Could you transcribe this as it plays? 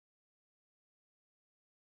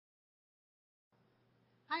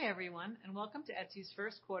Hi, everyone, and welcome to Etsy's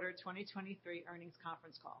first quarter 2023 earnings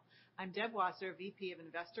conference call. I'm Deb Wasser, VP of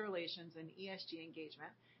Investor Relations and ESG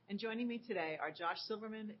Engagement, and joining me today are Josh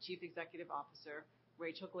Silverman, Chief Executive Officer,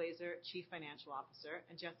 Rachel Glaser, Chief Financial Officer,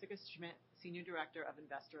 and Jessica Schmidt, Senior Director of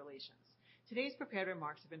Investor Relations. Today's prepared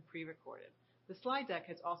remarks have been pre-recorded. The slide deck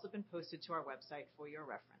has also been posted to our website for your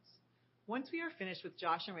reference. Once we are finished with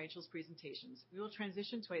Josh and Rachel's presentations, we will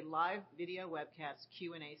transition to a live video webcast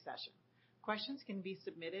Q&A session. Questions can be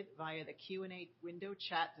submitted via the Q&A window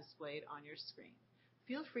chat displayed on your screen.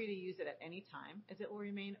 Feel free to use it at any time, as it will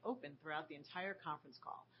remain open throughout the entire conference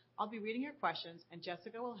call. I'll be reading your questions, and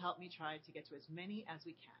Jessica will help me try to get to as many as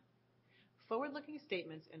we can. Forward-looking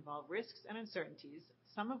statements involve risks and uncertainties,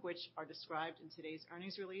 some of which are described in today's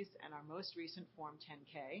earnings release and our most recent Form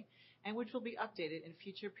 10-K, and which will be updated in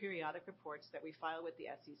future periodic reports that we file with the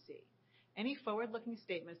SEC. Any forward-looking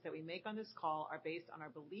statements that we make on this call are based on our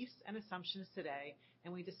beliefs and assumptions today,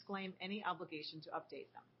 and we disclaim any obligation to update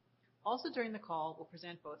them. Also during the call, we'll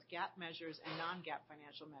present both GAAP measures and non-GAAP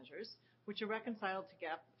financial measures, which are reconciled to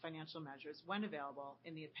GAAP financial measures when available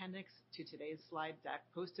in the appendix to today's slide deck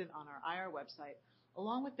posted on our IR website,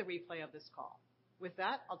 along with the replay of this call. With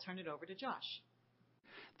that, I'll turn it over to Josh.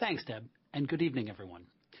 Thanks, Deb, and good evening, everyone.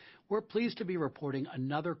 We're pleased to be reporting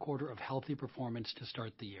another quarter of healthy performance to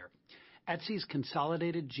start the year. Etsy's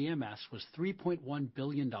consolidated GMS was $3.1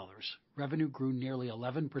 billion. Revenue grew nearly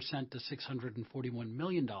 11% to $641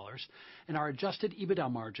 million, and our adjusted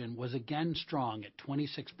EBITDA margin was again strong at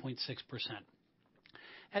 26.6%.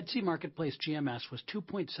 Etsy Marketplace GMS was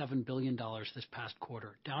 $2.7 billion this past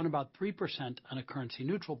quarter, down about 3% on a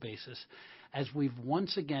currency-neutral basis, as we've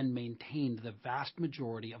once again maintained the vast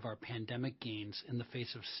majority of our pandemic gains in the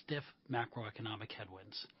face of stiff macroeconomic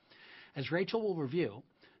headwinds. As Rachel will review,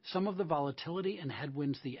 some of the volatility and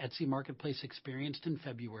headwinds the Etsy Marketplace experienced in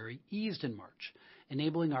February eased in March,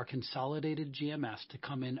 enabling our consolidated GMS to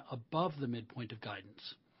come in above the midpoint of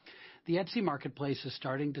guidance. The Etsy Marketplace is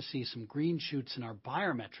starting to see some green shoots in our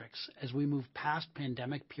buyer metrics as we move past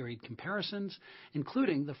pandemic period comparisons,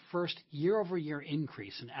 including the first year-over-year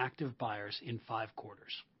increase in active buyers in 5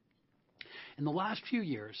 quarters. In the last few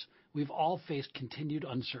years, we've all faced continued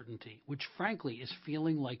uncertainty, which frankly is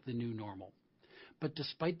feeling like the new normal. But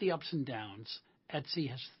despite the ups and downs, Etsy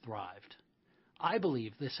has thrived. I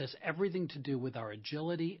believe this has everything to do with our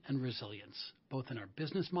agility and resilience, both in our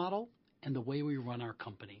business model and the way we run our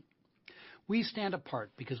company. We stand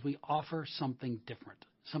apart because we offer something different,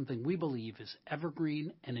 something we believe is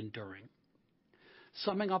evergreen and enduring.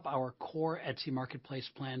 Summing up our core Etsy Marketplace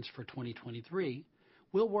plans for 2023,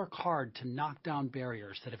 we'll work hard to knock down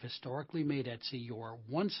barriers that have historically made Etsy your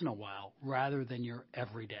once in a while rather than your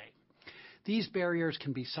everyday. These barriers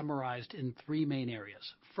can be summarized in 3 main areas.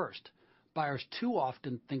 First, buyers too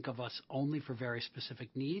often think of us only for very specific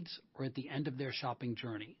needs or at the end of their shopping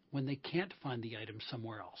journey when they can't find the item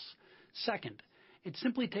somewhere else. Second, it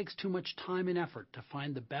simply takes too much time and effort to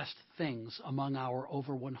find the best things among our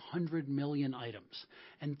over 100 million items.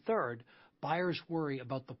 And third, buyers worry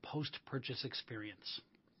about the post-purchase experience.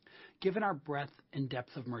 Given our breadth and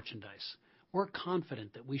depth of merchandise, we're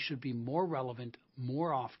confident that we should be more relevant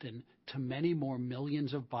more often to many more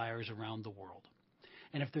millions of buyers around the world.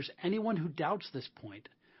 And if there's anyone who doubts this point,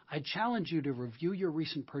 I challenge you to review your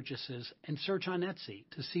recent purchases and search on Etsy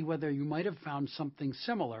to see whether you might have found something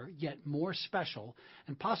similar, yet more special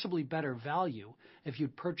and possibly better value if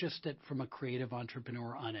you'd purchased it from a creative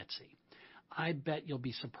entrepreneur on Etsy. I bet you'll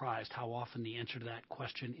be surprised how often the answer to that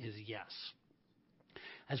question is yes.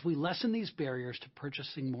 As we lessen these barriers to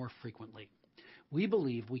purchasing more frequently, we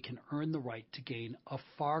believe we can earn the right to gain a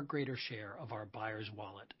far greater share of our buyer's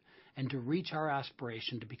wallet and to reach our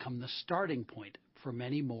aspiration to become the starting point for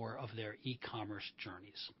many more of their e-commerce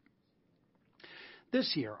journeys.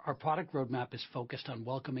 This year, our product roadmap is focused on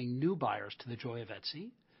welcoming new buyers to the joy of Etsy,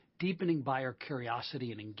 deepening buyer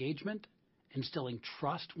curiosity and engagement, instilling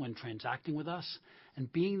trust when transacting with us,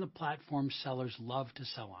 and being the platform sellers love to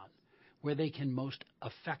sell on, where they can most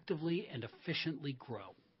effectively and efficiently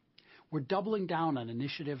grow. We're doubling down on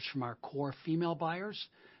initiatives from our core female buyers,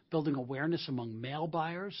 building awareness among male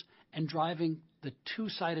buyers, and driving the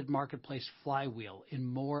two-sided marketplace flywheel in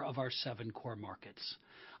more of our 7 core markets.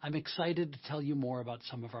 I'm excited to tell you more about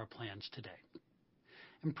some of our plans today.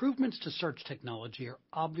 Improvements to search technology are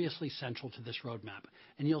obviously central to this roadmap,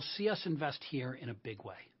 and you'll see us invest here in a big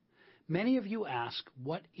way. Many of you ask,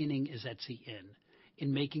 what inning is Etsy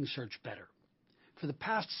in making search better? For the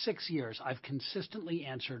past 6 years, I've consistently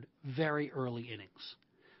answered very early innings.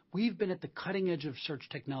 We've been at the cutting edge of search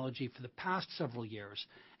technology for the past several years,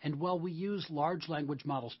 and while we use large language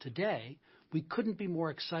models today, we couldn't be more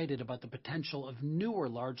excited about the potential of newer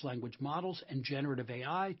large language models and generative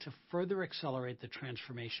AI to further accelerate the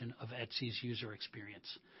transformation of Etsy's user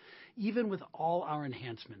experience. Even with all our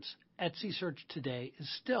enhancements, Etsy search today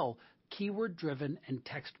is still keyword-driven and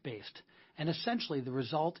text-based, and essentially the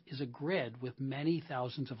result is a grid with many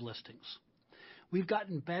thousands of listings. We've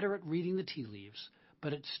gotten better at reading the tea leaves,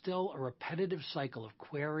 but it's still a repetitive cycle of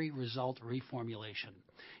query result reformulation.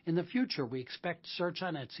 In the future, we expect search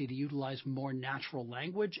on Etsy to utilize more natural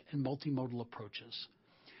language and multimodal approaches.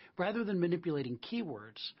 Rather than manipulating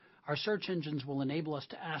keywords, our search engines will enable us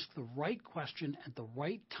to ask the right question at the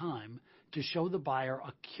right time to show the buyer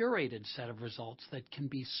a curated set of results that can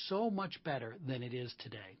be so much better than it is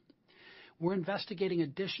today. We're investigating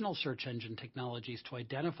additional search engine technologies to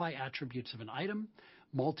identify attributes of an item,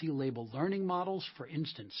 multi-label learning models for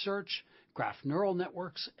instant search, graph neural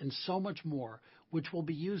networks, and so much more, which will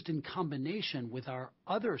be used in combination with our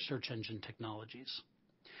other search engine technologies.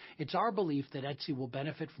 It's our belief that Etsy will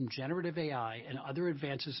benefit from generative AI and other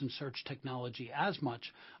advances in search technology as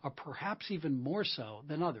much, or perhaps even more so,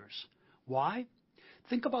 than others. Why?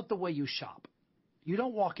 Think about the way you shop. You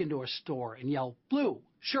don't walk into a store and yell, "Blue,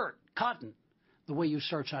 shirt, cotton," the way you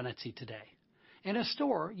search on Etsy today. In a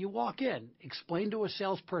store, you walk in, explain to a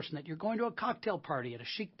salesperson that you're going to a cocktail party at a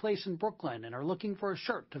chic place in Brooklyn and are looking for a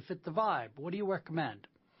shirt to fit the vibe. What do you recommend?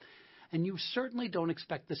 And you certainly don't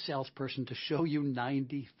expect the salesperson to show you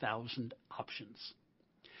 90,000 options.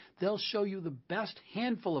 They'll show you the best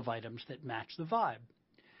handful of items that match the vibe.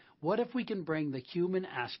 What if we can bring the human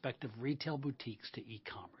aspect of retail boutiques to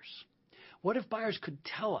e-commerce? What if buyers could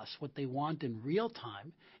tell us what they want in real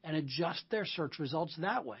time and adjust their search results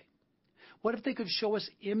that way? What if they could show us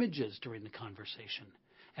images during the conversation?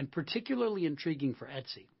 And particularly intriguing for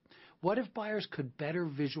Etsy, what if buyers could better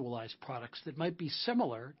visualize products that might be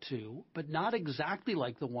similar to, but not exactly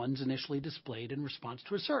like the ones initially displayed in response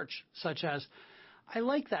to a search, such as, "I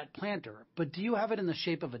like that planter, but do you have it in the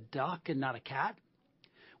shape of a duck and not a cat?"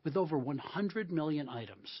 With over 100 million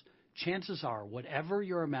items, chances are whatever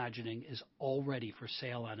you're imagining is already for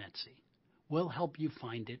sale on Etsy. We'll help you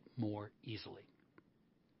find it more easily.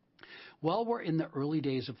 While we're in the early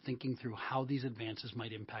days of thinking through how these advances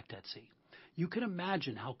might impact Etsy, you can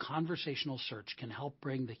imagine how conversational search can help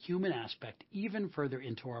bring the human aspect even further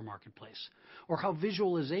into our marketplace, or how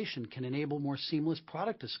visualization can enable more seamless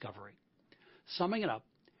product discovery. Summing it up,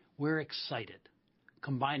 we're excited.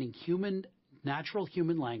 Combining natural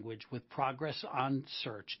human language with progress on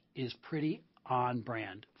search is pretty on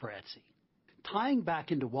brand for Etsy. Tying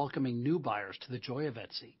back into welcoming new buyers to the joy of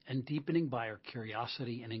Etsy and deepening buyer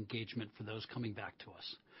curiosity and engagement for those coming back to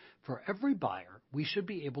us. For every buyer, we should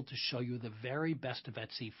be able to show you the very best of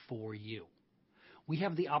Etsy for you. We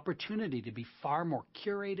have the opportunity to be far more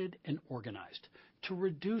curated and organized, to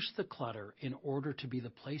reduce the clutter in order to be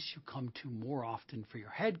the place you come to more often for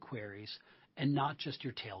your head queries and not just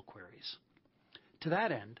your tail queries. To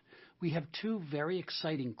that end, we have two very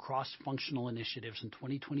exciting cross-functional initiatives in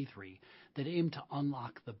 2023 that aim to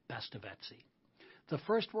unlock the best of Etsy. The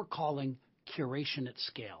first we're calling Curation at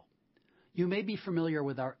Scale. You may be familiar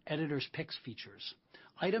with our Editor's Picks features.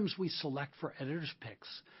 Items we select for Editor's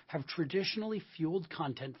Picks have traditionally fueled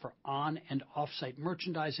content for on- and off-site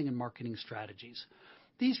merchandising and marketing strategies.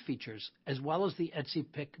 These features, as well as the Etsy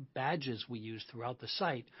Pick badges we use throughout the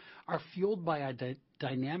site, are fueled by a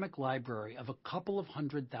dynamic library of a couple of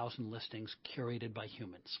 100,000 listings curated by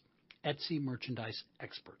humans, Etsy merchandise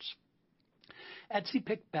experts. Etsy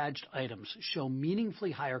Pick badged items show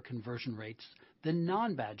meaningfully higher conversion rates than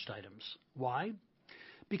non-badged items. Why?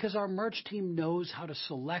 Because our merch team knows how to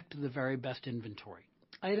select the very best inventory,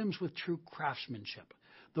 items with true craftsmanship,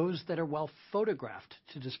 those that are well photographed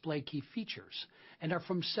to display key features, and are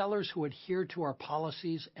from sellers who adhere to our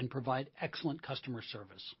policies and provide excellent customer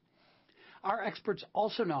service. Our experts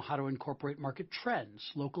also know how to incorporate market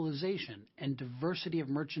trends, localization, and diversity of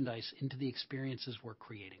merchandise into the experiences we're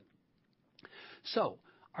creating. So,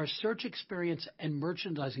 our search experience and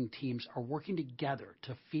merchandising teams are working together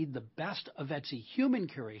to feed the best of Etsy human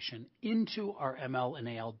curation into our ML and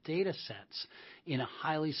AL data sets in a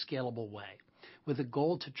highly scalable way, with a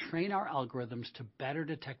goal to train our algorithms to better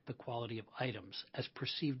detect the quality of items as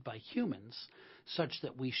perceived by humans, such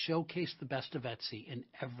that we showcase the best of Etsy in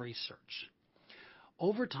every search.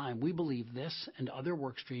 Over time, we believe this and other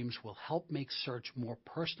work streams will help make search more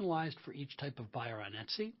personalized for each type of buyer on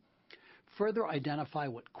Etsy, further identify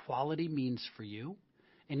what quality means for you,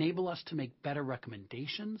 enable us to make better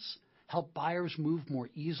recommendations, help buyers move more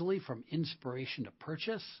easily from inspiration to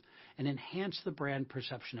purchase, and enhance the brand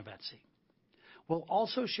perception of Etsy. We'll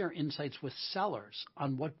also share insights with sellers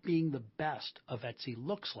on what being the best of Etsy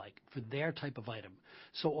looks like for their type of item,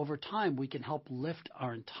 so over time we can help lift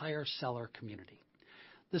our entire seller community.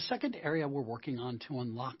 The second area we're working on to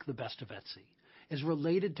unlock the best of Etsy is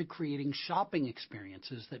related to creating shopping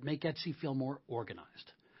experiences that make Etsy feel more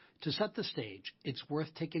organized. To set the stage, it's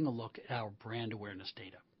worth taking a look at our brand awareness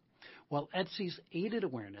data. While Etsy's aided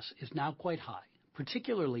awareness is now quite high,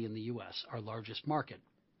 particularly in the U.S., our largest market,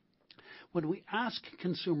 when we ask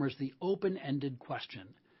consumers the open-ended question,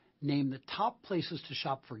 name the top places to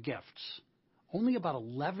shop for gifts, only about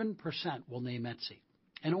 11% will name Etsy,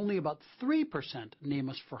 and only about 3% name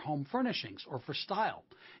us for home furnishings or for style,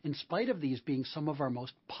 in spite of these being some of our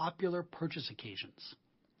most popular purchase occasions.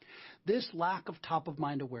 This lack of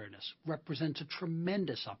top-of-mind awareness represents a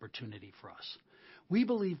tremendous opportunity for us. We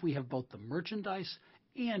believe we have both the merchandise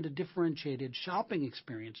and a differentiated shopping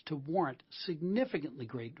experience to warrant significantly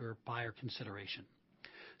greater buyer consideration.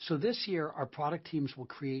 So this year, our product teams will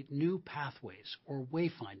create new pathways or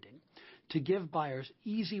wayfinding to give buyers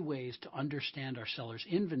easy ways to understand our sellers'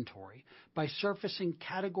 inventory by surfacing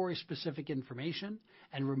category-specific information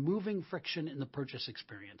and removing friction in the purchase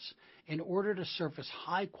experience in order to surface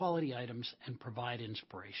high-quality items and provide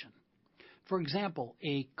inspiration. For example,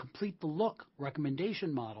 a complete the look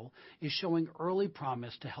recommendation model is showing early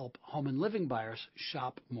promise to help home and living buyers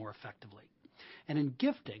shop more effectively. And in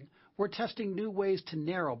gifting, we're testing new ways to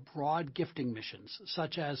narrow broad gifting missions,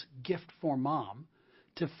 such as gift for mom,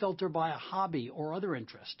 to filter by a hobby or other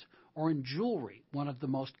interest, or in jewelry, one of the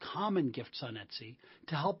most common gifts on Etsy,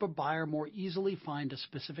 to help a buyer more easily find a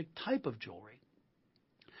specific type of jewelry.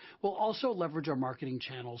 We'll also leverage our marketing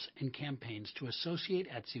channels and campaigns to associate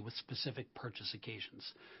Etsy with specific purchase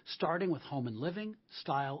occasions, starting with home and living,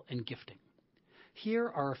 style, and gifting. Here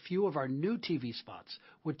are a few of our new TV spots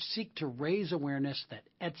which seek to raise awareness that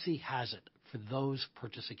Etsy has it for those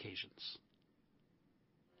purchase occasions.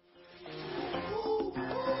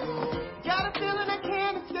 Got a feeling I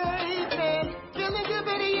can't escape it. Feeling good,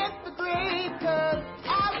 better yet the great, 'cause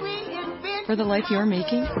I reinvent. For the life you're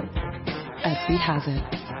making, Etsy has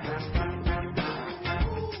it.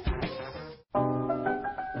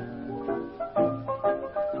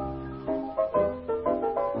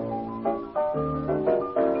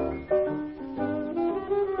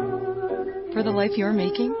 For the life you're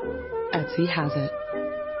making, Etsy has it.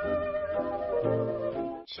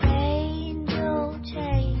 Change, oh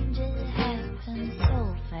change, it happens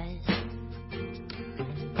so fast.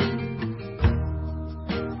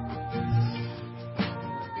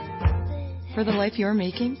 For the life you're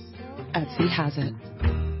making, Etsy has it.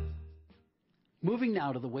 Moving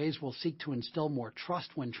now to the ways we'll seek to instill more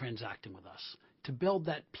trust when transacting with us, to build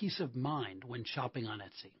that peace of mind when shopping on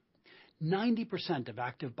Etsy. 90% of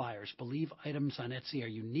active buyers believe items on Etsy are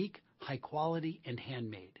unique, high quality, and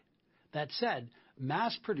handmade. That said,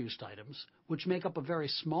 mass-produced items, which make up a very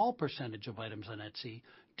small percentage of items on Etsy,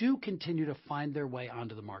 do continue to find their way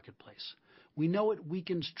onto the marketplace. We know it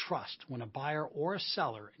weakens trust when a buyer or a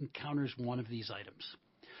seller encounters one of these items.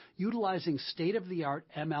 Utilizing state-of-the-art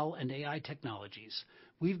ML and AI technologies,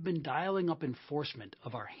 we've been dialing up enforcement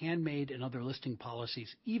of our handmade and other listing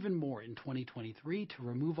policies even more in 2023 to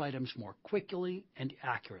remove items more quickly and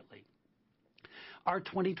accurately. Our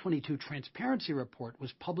 2022 Transparency Report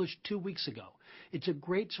was published 2 weeks ago. It's a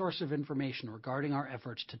great source of information regarding our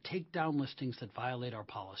efforts to take down listings that violate our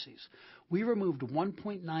policies. We removed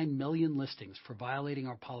 1.9 million listings for violating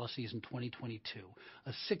our policies in 2022,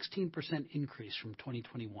 a 16% increase from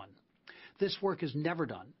 2021. This work is never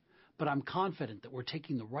done, but I'm confident that we're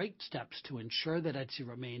taking the right steps to ensure that Etsy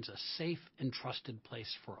remains a safe and trusted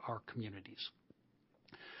place for our communities.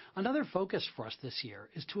 Another focus for us this year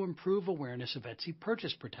is to improve awareness of Etsy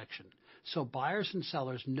purchase protection so buyers and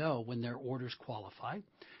sellers know when their orders qualify,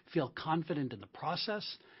 feel confident in the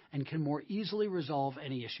process, and can more easily resolve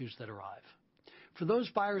any issues that arrive. For those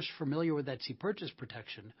buyers familiar with Etsy purchase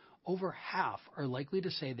protection, over half are likely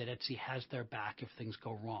to say that Etsy has their back if things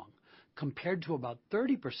go wrong, compared to about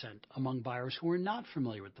 30% among buyers who are not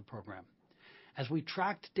familiar with the program. As we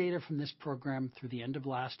tracked data from this program through the end of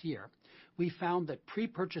last year, we found that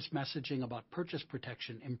pre-purchase messaging about purchase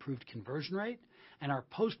protection improved conversion rate, and our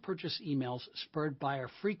post-purchase emails spurred buyer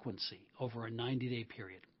frequency over a 90-day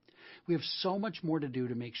period. We have so much more to do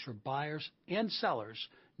to make sure buyers and sellers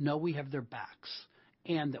know we have their backs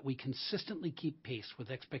and that we consistently keep pace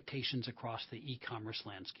with expectations across the e-commerce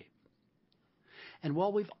landscape. And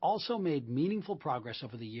while we've also made meaningful progress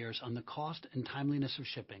over the years on the cost and timeliness of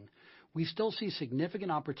shipping, we still see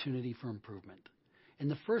significant opportunity for improvement. In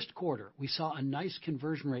the first quarter, we saw a nice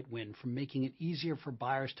conversion rate win from making it easier for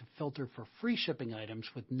buyers to filter for free shipping items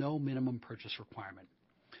with no minimum purchase requirement.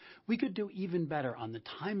 We could do even better on the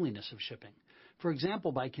timeliness of shipping. For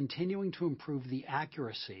example, by continuing to improve the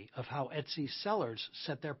accuracy of how Etsy sellers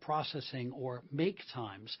set their processing or make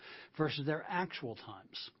times versus their actual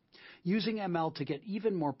times. Using ML to get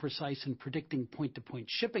even more precise in predicting point-to-point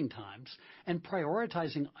shipping times, and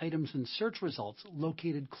prioritizing items in search results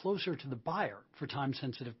located closer to the buyer for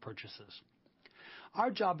time-sensitive purchases. Our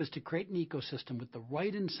job is to create an ecosystem with the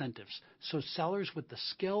right incentives so sellers with the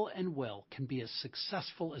skill and will can be as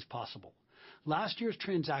successful as possible. Last year's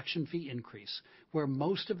transaction fee increase, where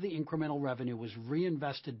most of the incremental revenue was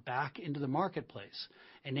reinvested back into the marketplace,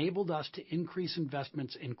 enabled us to increase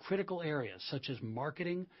investments in critical areas such as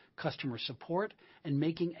marketing, customer support, and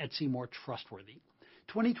making Etsy more trustworthy.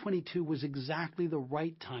 2022 was exactly the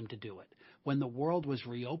right time to do it, when the world was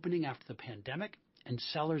reopening after the pandemic and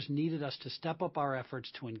sellers needed us to step up our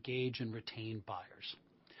efforts to engage and retain buyers.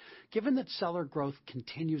 Given that seller growth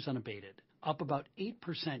continues unabated, up about 8%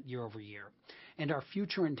 year over year, and our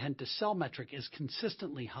future intent to sell metric is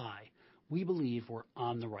consistently high, we believe we're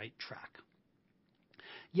on the right track.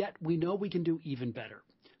 Yet we know we can do even better.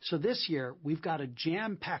 So this year, we've got a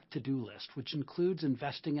jam-packed to-do list, which includes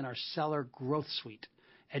investing in our seller growth suite,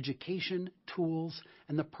 education, tools,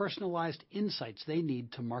 and the personalized insights they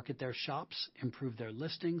need to market their shops, improve their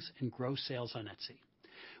listings, and grow sales on Etsy.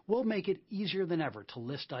 We'll make it easier than ever to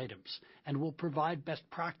list items, and we'll provide best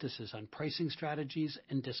practices on pricing strategies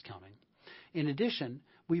and discounting. In addition,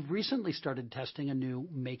 we've recently started testing a new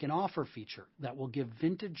Make an Offer feature that will give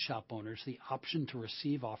vintage shop owners the option to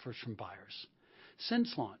receive offers from buyers.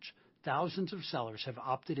 Since launch, thousands of sellers have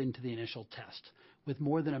opted into the initial test, with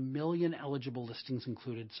more than 1 million eligible listings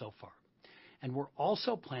included so far. And we're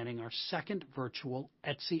also planning our second virtual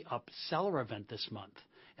Etsy Up seller event this month,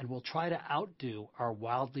 and we'll try to outdo our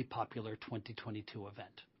wildly popular 2022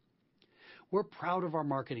 event. We're proud of our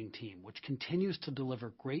marketing team, which continues to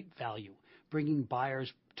deliver great value, bringing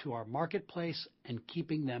buyers to our marketplace and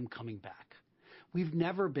keeping them coming back. We've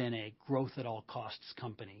never been a growth at all costs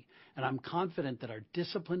company, and I'm confident that our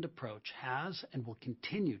disciplined approach has and will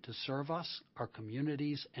continue to serve us, our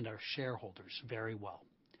communities, and our shareholders very well.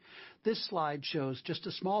 This slide shows just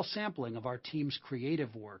a small sampling of our team's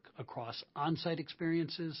creative work across on-site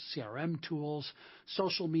experiences, CRM tools,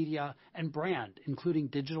 social media, and brand, including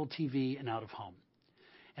digital TV and out-of-home.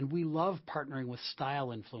 And we love partnering with style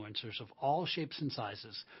influencers of all shapes and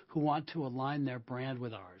sizes who want to align their brand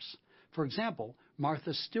with ours. For example,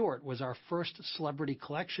 Martha Stewart was our first celebrity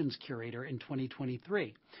collections curator in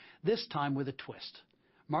 2023, this time with a twist.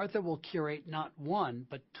 Martha will curate not 1,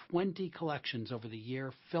 but 20 collections over the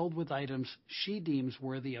year filled with items she deems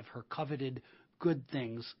worthy of her coveted good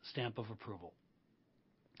things stamp of approval.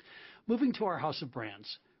 Moving to our house of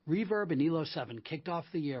brands, Reverb and Elo7 kicked off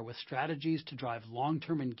the year with strategies to drive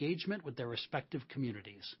long-term engagement with their respective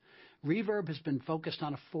communities. Reverb has been focused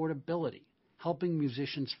on affordability, helping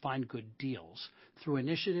musicians find good deals through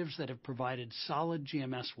initiatives that have provided solid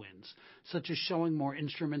GMS wins, such as showing more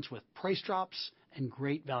instruments with price drops and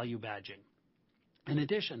great value badging. In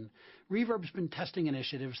addition, Reverb's been testing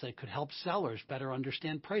initiatives that could help sellers better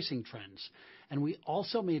understand pricing trends, and we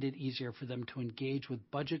also made it easier for them to engage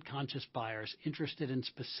with budget-conscious buyers interested in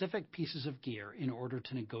specific pieces of gear in order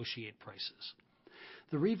to negotiate prices.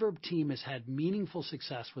 The Reverb team has had meaningful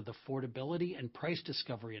success with affordability and price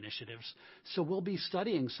discovery initiatives, so we'll be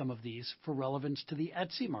studying some of these for relevance to the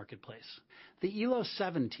Etsy marketplace. The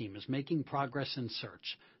Elo7 team is making progress in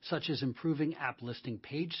search, such as improving app listing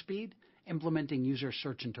page speed, implementing user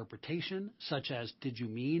search interpretation, such as Did You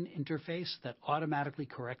Mean interface that automatically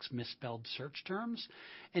corrects misspelled search terms,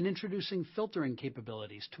 and introducing filtering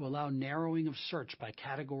capabilities to allow narrowing of search by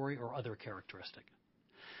category or other characteristic.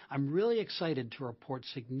 I'm really excited to report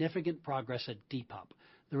significant progress at Depop,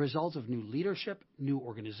 the result of new leadership, new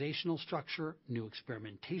organizational structure, new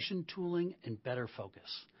experimentation tooling, and better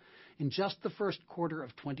focus. In just the first quarter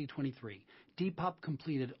of 2023, Depop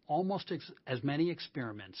completed almost as many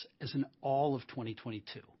experiments as in all of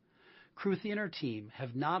 2022. Kruthi and her team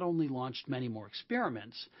have not only launched many more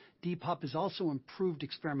experiments, Depop has also improved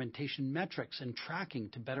experimentation metrics and tracking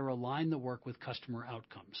to better align the work with customer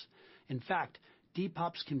outcomes. In fact,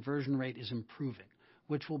 Depop's conversion rate is improving,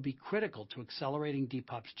 which will be critical to accelerating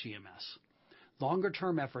Depop's GMS.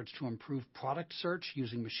 Longer-term efforts to improve product search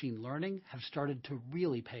using machine learning have started to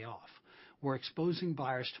really pay off. We're exposing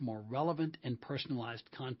buyers to more relevant and personalized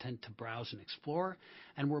content to browse and explore,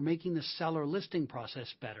 and we're making the seller listing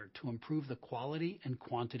process better to improve the quality and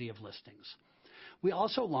quantity of listings. We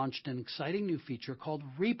also launched an exciting new feature called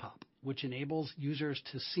Repop, which enables users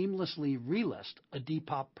to seamlessly relist a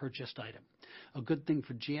Depop purchased item, a good thing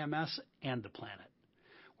for GMS and the planet.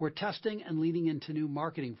 We're testing and leaning into new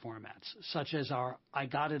marketing formats, such as our I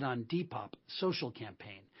Got It on Depop social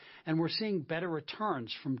campaign, and we're seeing better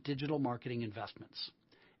returns from digital marketing investments.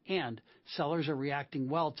 And sellers are reacting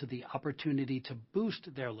well to the opportunity to boost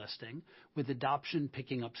their listing, with adoption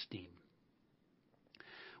picking up steam.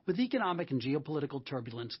 With economic and geopolitical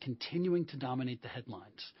turbulence continuing to dominate the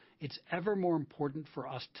headlines, it's ever more important for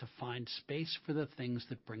us to find space for the things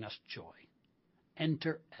that bring us joy.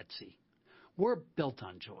 Enter Etsy. We're built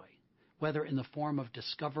on joy, whether in the form of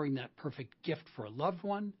discovering that perfect gift for a loved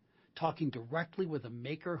one, talking directly with a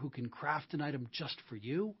maker who can craft an item just for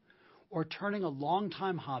you, or turning a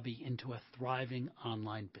long-time hobby into a thriving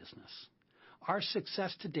online business. Our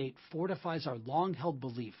success to date fortifies our long-held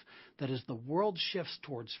belief that as the world shifts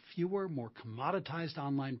towards fewer, more commoditized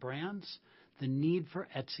online brands, the need for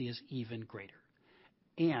Etsy is even greater.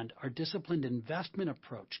 And our disciplined investment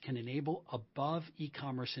approach can enable above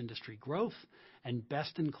e-commerce industry growth and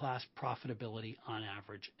best-in-class profitability on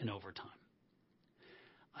average and over time.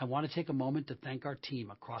 I want to take a moment to thank our team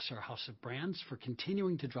across our house of brands for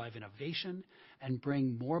continuing to drive innovation and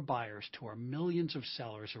bring more buyers to our millions of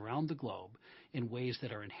sellers around the globe in ways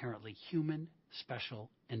that are inherently human, special,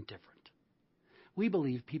 and different. We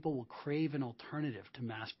believe people will crave an alternative to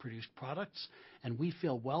mass-produced products, and we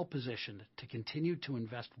feel well-positioned to continue to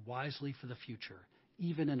invest wisely for the future,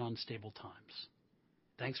 even in unstable times.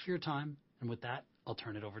 Thanks for your time, and with that, I'll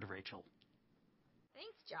turn it over to Rachel.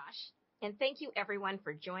 Thanks, Josh, and thank you everyone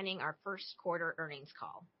for joining our first quarter earnings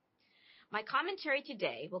call. My commentary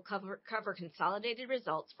today will cover consolidated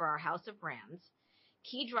results for our house of brands,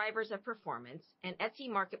 key drivers of performance, and Etsy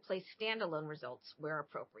Marketplace standalone results where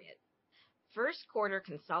appropriate. First quarter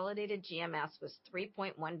consolidated GMS was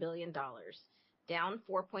 $3.1 billion, down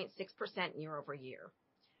 4.6% year over year.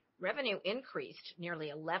 Revenue increased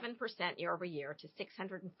nearly 11% year over year to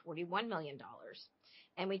 $641 million,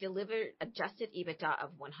 and we delivered adjusted EBITDA of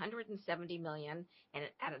 $170 million and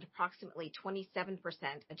at an approximately 27%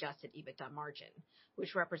 adjusted EBITDA margin,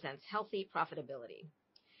 which represents healthy profitability,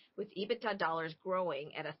 with EBITDA dollars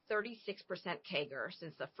growing at a 36% CAGR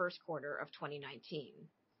since the first quarter of 2019.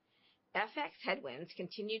 FX headwinds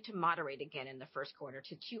continued to moderate again in the first quarter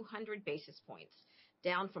to 200 basis points,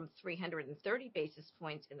 down from 330 basis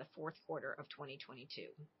points in the fourth quarter of 2022.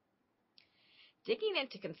 Digging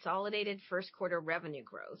into consolidated first quarter revenue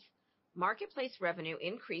growth, Marketplace revenue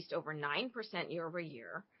increased over 9% year over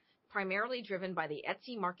year, primarily driven by the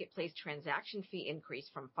Etsy Marketplace transaction fee increase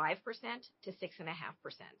from 5% to 6.5%.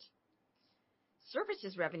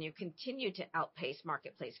 Services revenue continued to outpace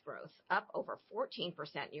Marketplace growth, up over 14%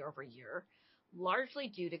 year over year, largely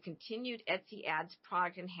due to continued Etsy Ads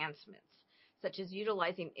product enhancements, such as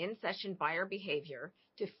utilizing in-session buyer behavior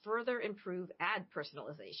to further improve ad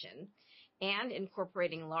personalization and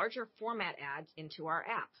incorporating larger format ads into our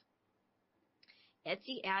app.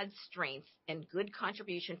 Etsy Ads strength and good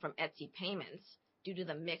contribution from Etsy Payments, due to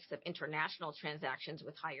the mix of international transactions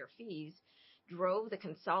with higher fees, drove the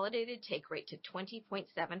consolidated take rate to 20.7%,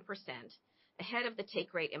 ahead of the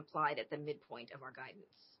take rate implied at the midpoint of our guidance.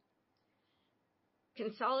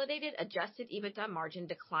 Consolidated adjusted EBITDA margin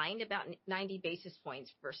declined about 90 basis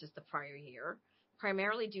points versus the prior year,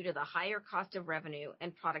 primarily due to the higher cost of revenue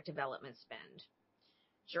and product development spend.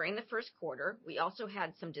 During the first quarter, we also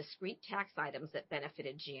had some discrete tax items that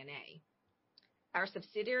benefited G&A. Our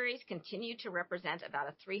subsidiaries continue to represent about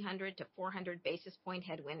a 300 to 400 basis point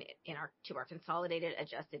headwind to our consolidated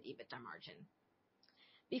adjusted EBITDA margin.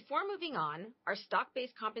 Before moving on, our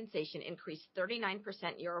stock-based compensation increased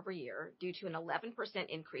 39% year over year due to an 11%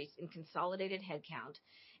 increase in consolidated headcount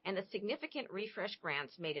and the significant refresh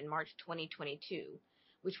grants made in March 2022,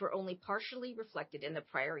 which were only partially reflected in the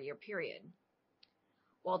prior year period.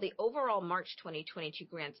 While the overall March 2022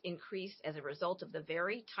 grants increased as a result of the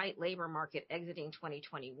very tight labor market exiting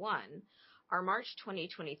 2021, our March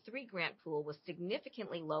 2023 grant pool was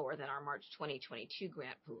significantly lower than our March 2022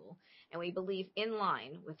 grant pool, and we believe in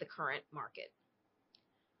line with the current market.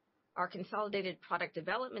 Our consolidated product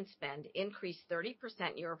development spend increased 30%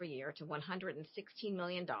 year over year to $116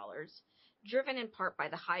 million, driven in part by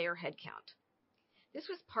the higher headcount. This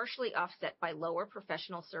was partially offset by lower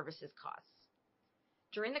professional services costs.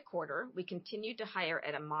 During the quarter, we continued to hire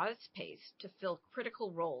at a modest pace to fill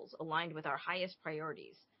critical roles aligned with our highest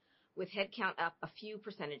priorities, with headcount up a few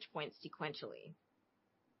percentage points sequentially.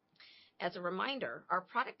 As a reminder, our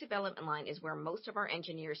product development line is where most of our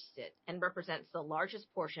engineers sit and represents the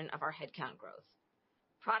largest portion of our headcount growth.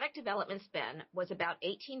 Product development spend was about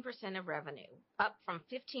 18% of revenue, up from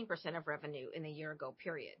 15% of revenue in the year-ago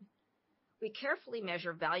period. We carefully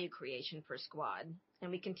measure value creation per squad, and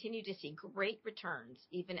we continue to see great returns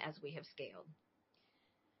even as we have scaled.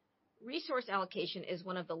 Resource allocation is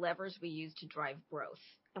one of the levers we use to drive growth,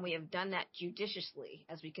 and we have done that judiciously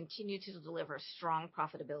as we continue to deliver strong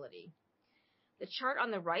profitability. The chart on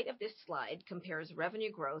the right of this slide compares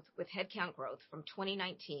revenue growth with headcount growth from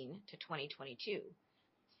 2019 to 2022.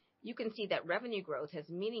 You can see that revenue growth has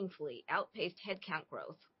meaningfully outpaced headcount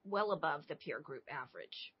growth, well above the peer group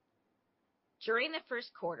average. During the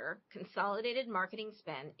first quarter, consolidated marketing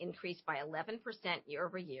spend increased by 11%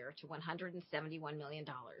 year-over-year to $171 million,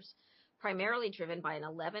 primarily driven by an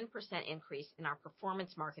 11% increase in our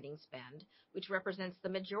performance marketing spend, which represents the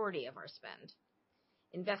majority of our spend.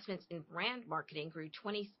 Investments in brand marketing grew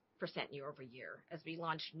 20% year-over-year as we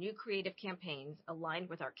launched new creative campaigns aligned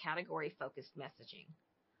with our category-focused messaging.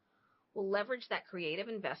 We'll leverage that creative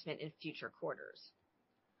investment in future quarters.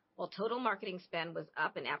 While total marketing spend was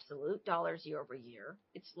up in absolute dollars year-over-year,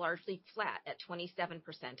 it's largely flat at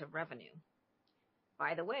 27% of revenue.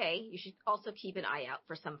 By the way, you should also keep an eye out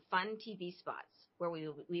for some fun TV spots where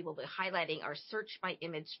we will be highlighting our search by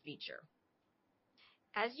image feature.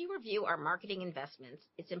 As you review our marketing investments,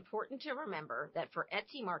 it's important to remember that for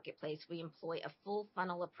Etsy Marketplace, we employ a full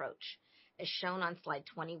funnel approach, as shown on slide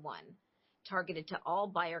 21, targeted to all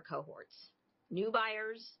buyer cohorts, new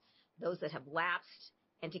buyers, those that have lapsed,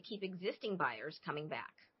 and to keep existing buyers coming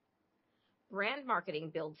back. Brand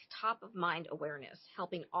marketing builds top-of-mind awareness,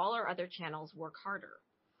 helping all our other channels work harder.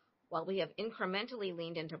 While we have incrementally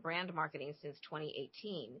leaned into brand marketing since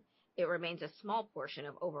 2018, it remains a small portion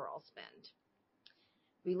of overall spend.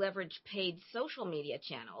 We leverage paid social media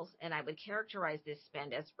channels, and I would characterize this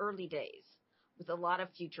spend as early days, with a lot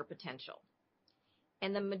of future potential.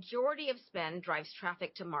 And the majority of spend drives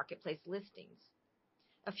traffic to marketplace listings.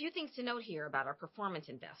 A few things to note here about our performance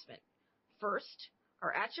investment. First,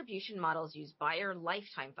 our attribution models use buyer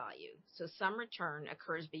lifetime value, so some return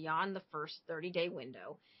occurs beyond the first 30-day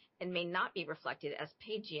window and may not be reflected as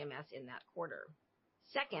paid GMS in that quarter.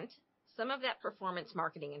 Second, some of that performance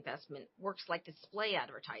marketing investment works like display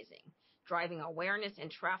advertising, driving awareness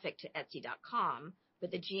and traffic to Etsy.com,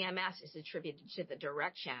 but the GMS is attributed to the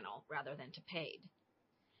direct channel rather than to paid.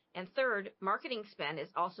 And third, marketing spend is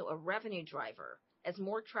also a revenue driver, as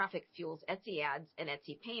more traffic fuels Etsy Ads and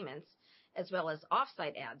Etsy Payments, as well as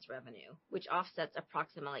offsite ads revenue, which offsets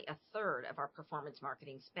approximately a third of our performance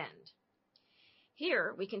marketing spend.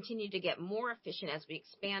 Here, we continue to get more efficient as we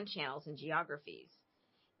expand channels and geographies.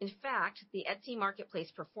 In fact, the Etsy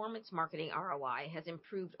Marketplace performance marketing ROI has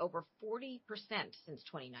improved over 40% since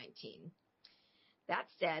 2019. That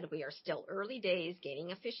said, we are still early days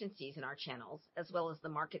gaining efficiencies in our channels, as well as the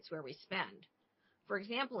markets where we spend. For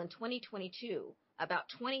example, in 2022, about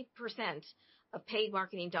 20% of paid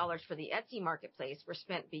marketing dollars for the Etsy Marketplace were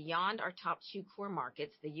spent beyond our top two core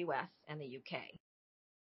markets, the US and the UK.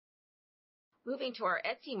 Moving to our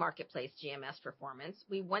Etsy Marketplace GMS performance,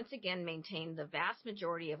 we once again maintained the vast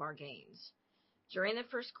majority of our gains. During the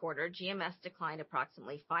first quarter, GMS declined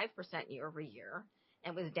approximately 5% year-over-year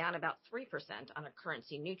and was down about 3% on a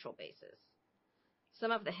currency-neutral basis.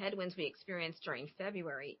 Some of the headwinds we experienced during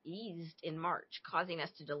February eased in March, causing us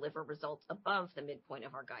to deliver results above the midpoint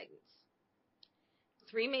of our guidance.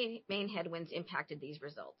 Three main headwinds impacted these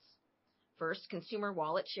results. First, consumer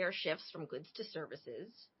wallet share shifts from goods to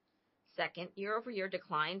services. Second, year-over-year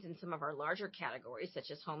declines in some of our larger categories, such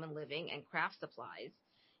as home and living and craft supplies.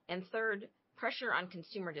 And third, pressure on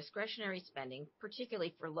consumer discretionary spending,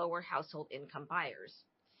 particularly for lower household income buyers.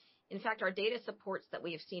 In fact, our data supports that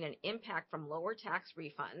we have seen an impact from lower tax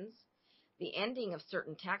refunds, the ending of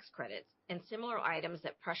certain tax credits, and similar items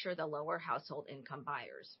that pressure the lower household income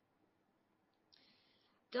buyers.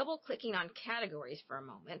 Double-clicking on categories for a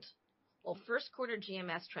moment, while first quarter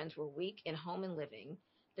GMS trends were weak in home and living,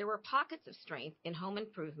 there were pockets of strength in home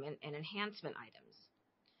improvement and enhancement items.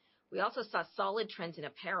 We also saw solid trends in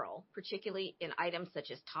apparel, particularly in items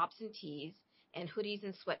such as tops and tees and hoodies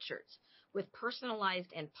and sweatshirts, with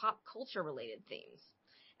personalized and pop culture-related themes,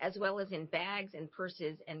 as well as in bags and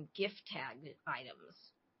purses and gift-tagged items.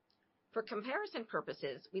 For comparison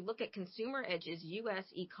purposes, we look at Consumer Edge's U.S.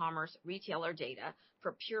 e-commerce retailer data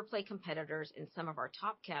for pure-play competitors in some of our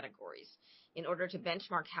top categories in order to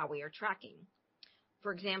benchmark how we are tracking.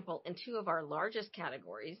 For example, in two of our largest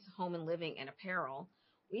categories, home and living and apparel,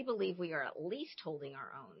 we believe we are at least holding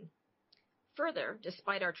our own. Further,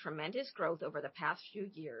 despite our tremendous growth over the past few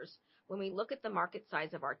years, when we look at the market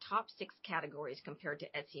size of our top 6 categories compared to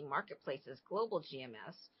Etsy Marketplace's global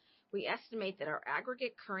GMS, we estimate that our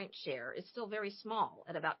aggregate current share is still very small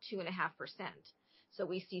at about 2.5%, so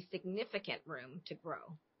we see significant room to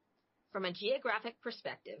grow. From a geographic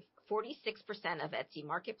perspective, 46% of Etsy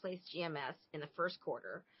Marketplace GMS in the first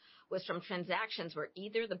quarter was from transactions where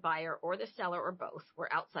either the buyer or the seller or both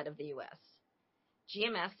were outside of the U.S.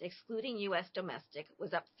 GMS, excluding U.S. domestic,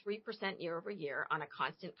 was up 3% year over year on a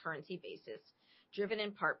constant currency basis, driven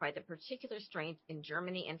in part by the particular strength in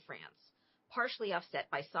Germany and France, partially offset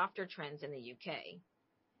by softer trends in the U.K.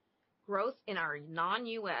 Growth in our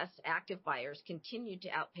non-U.S. active buyers continued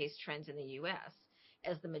to outpace trends in the U.S.,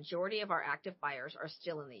 as the majority of our active buyers are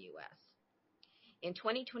still in the U.S. In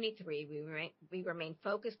 2023, we remain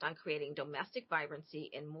focused on creating domestic vibrancy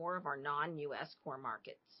in more of our non-U.S. core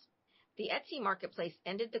markets. The Etsy Marketplace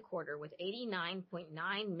ended the quarter with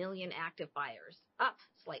 89.9 million active buyers, up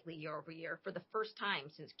slightly year over year for the first time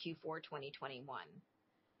since Q4 2021.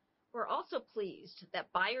 We're also pleased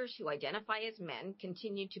that buyers who identify as men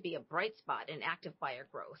continue to be a bright spot in active buyer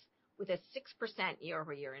growth, with a 6%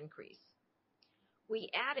 year-over-year increase. We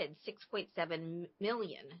added 6.7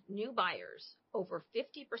 million new buyers, over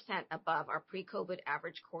 50% above our pre-COVID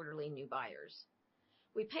average quarterly new buyers.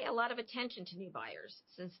 We pay a lot of attention to new buyers,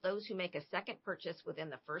 since those who make a second purchase within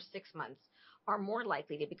the first 6 months are more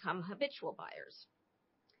likely to become habitual buyers.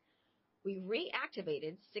 We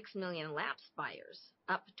reactivated 6 million lapsed buyers,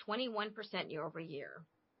 up 21% year over year.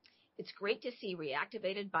 It's great to see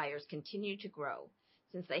reactivated buyers continue to grow,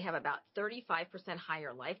 since they have about 35%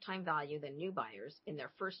 higher lifetime value than new buyers in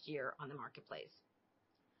their first year on the marketplace.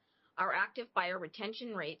 Our active buyer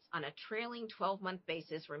retention rates on a trailing 12-month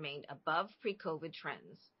basis remained above pre-COVID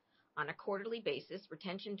trends. On a quarterly basis,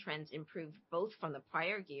 retention trends improved both from the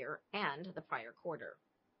prior year and the prior quarter.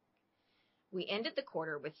 We ended the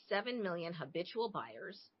quarter with 7 million habitual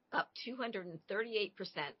buyers, up 238%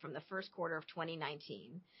 from the first quarter of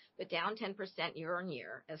 2019, but down 10% year on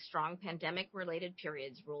year as strong pandemic-related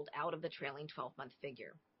periods rolled out of the trailing 12-month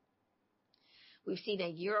figure. We've seen a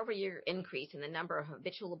year-over-year increase in the number of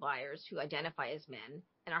habitual buyers who identify as men,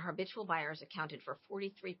 and our habitual buyers accounted for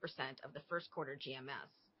 43% of the first quarter GMS.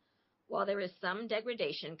 While there is some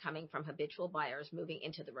degradation coming from habitual buyers moving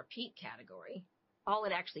into the repeat category, all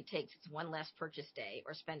it actually takes is one less purchase day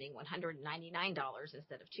or spending $199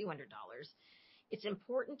 instead of $200. It's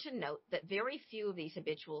important to note that very few of these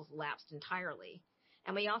habituals lapsed entirely,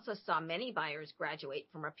 and we also saw many buyers graduate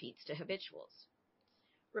from repeats to habituals.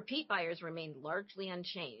 Repeat buyers remained largely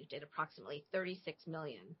unchanged at approximately 36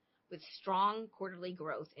 million, with strong quarterly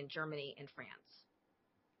growth in Germany and France.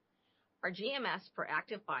 Our GMS per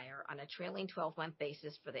active buyer on a trailing 12-month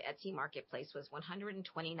basis for the Etsy Marketplace was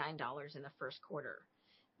 $129 in the first quarter,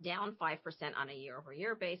 down 5% on a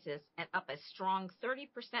year-over-year basis and up a strong 30%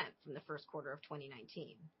 from the first quarter of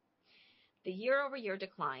 2019. The year-over-year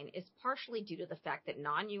decline is partially due to the fact that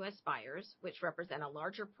non-U.S. buyers, which represent a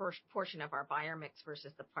larger portion of our buyer mix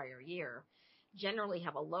versus the prior year, generally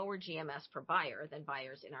have a lower GMS per buyer than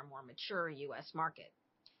buyers in our more mature U.S. market.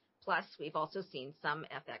 Plus, we've also seen some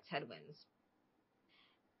FX headwinds.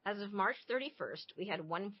 As of March 31st, we had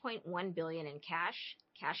 $1.1 billion in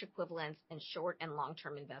cash equivalents, and short and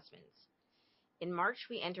long-term investments. In March,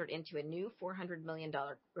 we entered into a new $400 million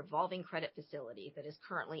revolving credit facility that is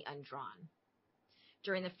currently undrawn.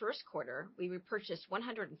 During the first quarter, we repurchased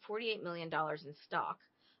 $148 million in stock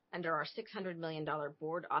under our $600 million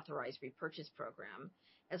board-authorized repurchase program,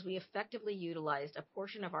 as we effectively utilized a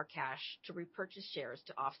portion of our cash to repurchase shares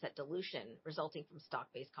to offset dilution resulting from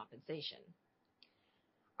stock-based compensation.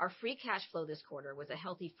 Our free cash flow this quarter was a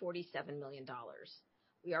healthy $47 million.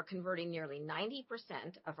 We are converting nearly 90%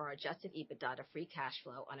 of our adjusted EBITDA to free cash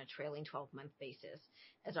flow on a trailing 12-month basis,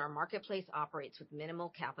 as our marketplace operates with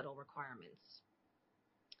minimal capital requirements.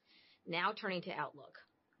 Now turning to outlook.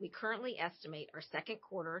 We currently estimate our second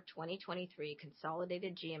quarter 2023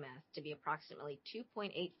 consolidated GMS to be approximately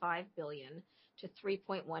 $2.85 billion to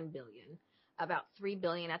 $3.1 billion, about $3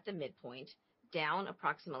 billion at the midpoint, down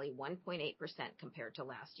approximately 1.8% compared to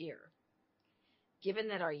last year. Given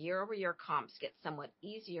that our year-over-year comps get somewhat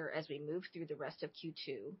easier as we move through the rest of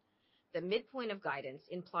Q2, the midpoint of guidance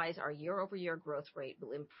implies our year-over-year growth rate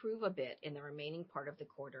will improve a bit in the remaining part of the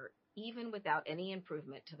quarter, even without any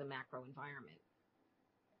improvement to the macro environment.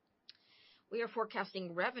 We are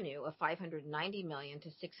forecasting revenue of $590 million to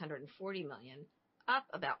 $640 million, up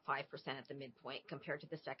about 5% at the midpoint compared to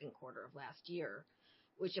the second quarter of last year,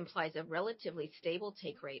 which implies a relatively stable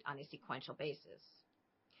take rate on a sequential basis.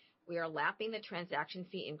 We are lapping the transaction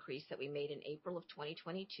fee increase that we made in April of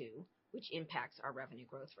 2022, which impacts our revenue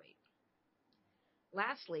growth rate.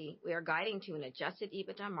 Lastly, we are guiding to an adjusted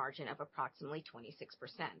EBITDA margin of approximately 26%.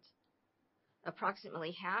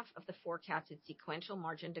 Approximately half of the forecasted sequential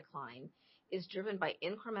margin decline is driven by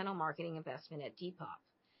incremental marketing investment at Depop,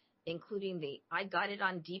 including the I Got It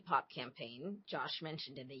on Depop campaign Josh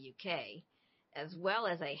mentioned in the UK, as well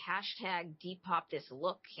as a hashtag Depop This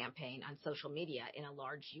Look campaign on social media in a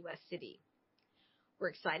large US city. We're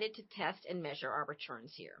excited to test and measure our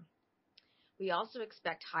returns here. We also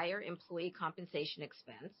expect higher employee compensation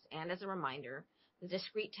expense, and as a reminder, the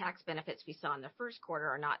discrete tax benefits we saw in the first quarter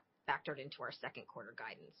are not factored into our second quarter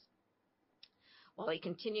guidance. While we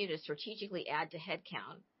continue to strategically add to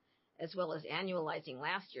headcount, as well as annualizing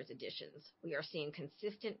last year's additions, we are seeing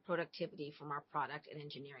consistent productivity from our product and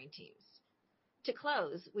engineering teams. To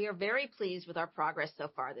close, we are very pleased with our progress so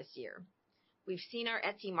far this year. We've seen our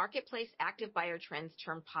Etsy marketplace active buyer trends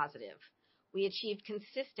turn positive. We achieved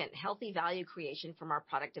consistent, healthy value creation from our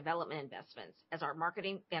product development investments as our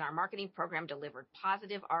marketing program delivered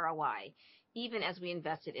positive ROI, even as we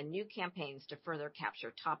invested in new campaigns to further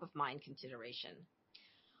capture top-of-mind consideration.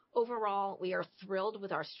 Overall, we are thrilled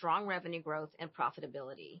with our strong revenue growth and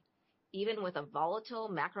profitability. Even with a volatile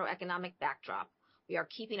macroeconomic backdrop, we are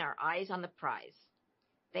keeping our eyes on the prize.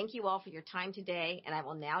 Thank you all for your time today, and I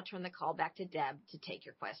will now turn the call back to Deb to take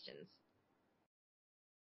your questions.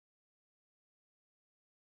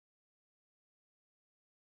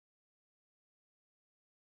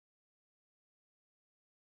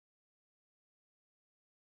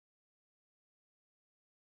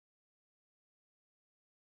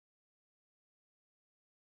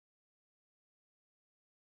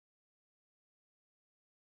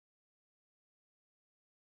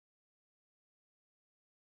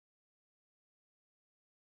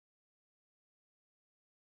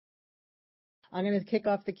 I'm going to kick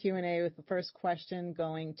off the Q&A with the first question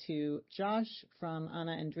going to Josh from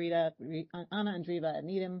Anna Andreeva at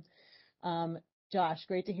Needham. Josh,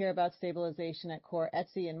 great to hear about stabilization at core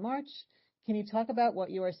Etsy in March. Can you talk about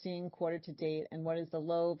what you are seeing quarter to date and what is the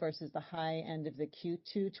low versus the high end of the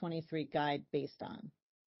Q2 23 guide based on?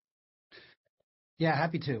 Yeah,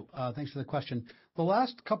 happy to. Thanks for the question. The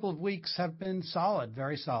last couple of weeks have been solid,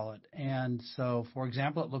 very solid. And so, for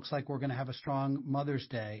example, it looks like we're going to have a strong Mother's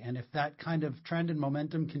Day. And if that kind of trend and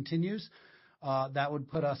momentum continues, that would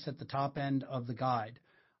put us at the top end of the guide.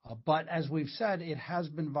 But as we've said, it has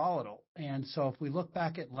been volatile. And so if we look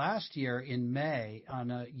back at last year in May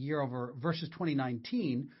on a year over versus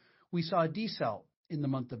 2019, we saw a decel in the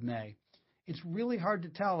month of May. It's really hard to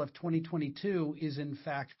tell if 2022 is in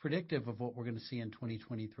fact predictive of what we're going to see in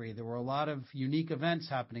 2023. There were a lot of unique events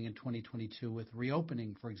happening in 2022 with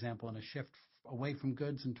reopening, for example, and a shift away from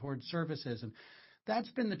goods and towards services. And that's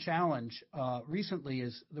been the challenge recently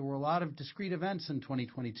is there were a lot of discrete events in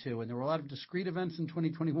 2022 and there were a lot of discrete events in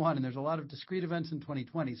 2021 and there's a lot of discrete events in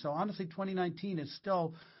 2020. So honestly, 2019 is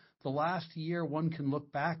still the last year one can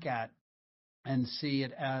look back at and see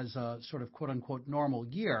it as a sort of quote unquote normal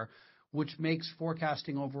year, which makes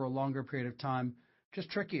forecasting over a longer period of time just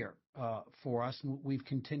trickier for us. We've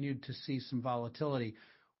continued to see some volatility.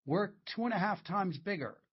 We're 2.5 times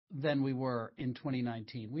bigger than we were in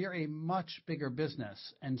 2019. We are a much bigger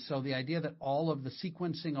business. And so the idea that all of the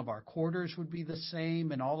sequencing of our quarters would be the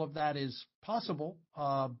same and all of that is possible,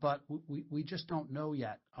 but we just don't know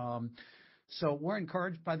yet. So we're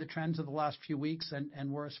encouraged by the trends of the last few weeks,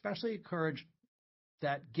 and we're especially encouraged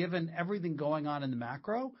that given everything going on in the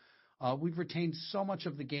macro, we've retained so much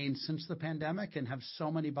of the gains since the pandemic and have so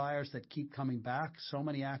many buyers that keep coming back. So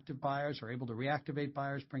many active buyers are able to reactivate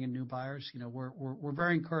buyers, bring in new buyers. You know, we're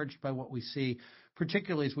very encouraged by what we see,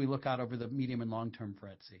 particularly as we look out over the medium and long term for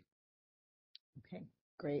Etsy. Okay,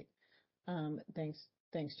 great.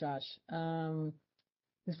 Thanks, Josh.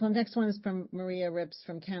 This next one is from Maria Ripps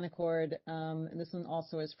from Canaccord, and this one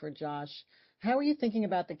also is for Josh. How are you thinking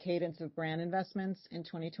about the cadence of brand investments in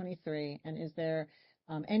 2023, and is there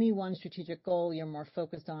any one strategic goal you're more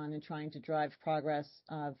focused on in trying to drive progress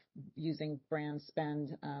of using brand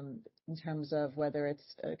spend in terms of whether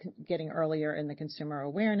it's getting earlier in the consumer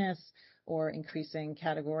awareness or increasing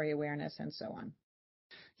category awareness and so on?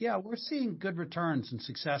 Yeah, we're seeing good returns and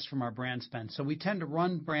success from our brand spend. So we tend to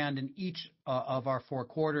run brand in each of our 4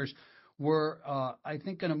 quarters. We're, I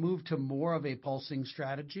think, going to move to more of a pulsing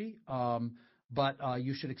strategy. But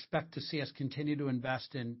you should expect to see us continue to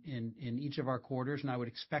invest in each of our quarters, and I would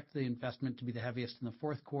expect the investment to be the heaviest in the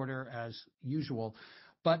fourth quarter as usual.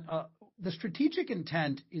 But the strategic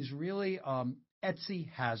intent is really Etsy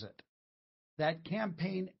has it. That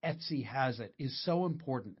campaign, Etsy has it, is so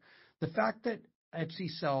important. The fact that Etsy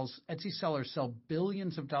sellers sell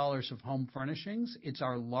billions of dollars of home furnishings, it's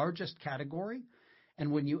our largest category.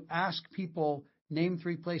 And when you ask people, name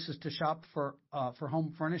 3 places to shop for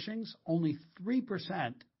home furnishings, only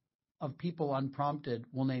 3% of people unprompted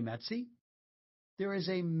will name Etsy. there is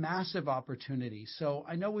a massive opportunity. So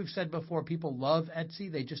I know we've said before, people love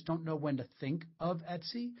Etsy. They just don't know when to think of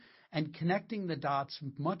Etsy. And connecting the dots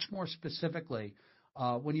much more specifically,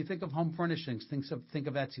 when you think of home furnishings, think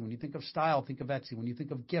of Etsy. When you think of style, think of Etsy. When you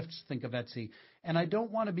think of gifts, think of Etsy. And I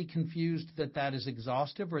don't want to be confused that is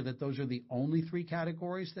exhaustive or that those are the only three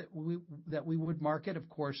categories that we would market. Of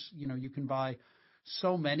course, you can buy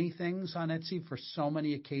so many things on Etsy for so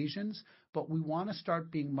many occasions, but we want to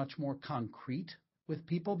start being much more concrete with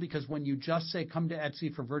people, because when you just say come to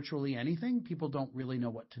Etsy for virtually anything, people don't really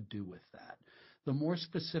know what to do with that. The more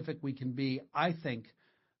specific we can be, I think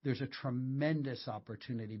there's a tremendous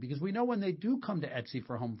opportunity, because we know when they do come to Etsy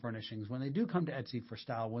for home furnishings, when they do come to Etsy for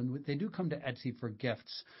style, when they do come to Etsy for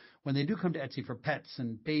gifts, when they do come to Etsy for pets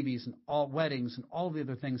and babies and all weddings and all the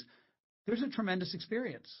other things, there's a tremendous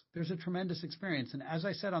experience. There's a tremendous experience. And as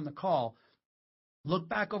I said on the call, look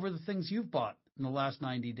back over the things you've bought in the last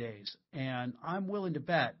 90 days. And I'm willing to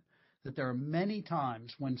bet that there are many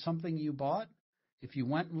times when something you bought, if you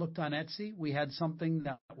went and looked on Etsy, we had something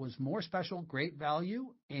that was more special, great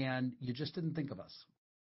value, and you just didn't think of us.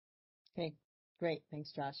 Okay, great.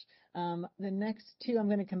 Thanks, Josh. The next two I'm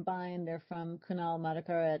going to combine. They're from Kunal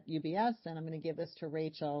Madhukar at UBS, and I'm going to give this to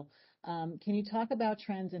Rachel. Can you talk about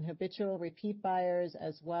trends in habitual repeat buyers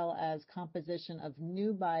as well as composition of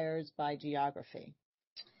new buyers by geography?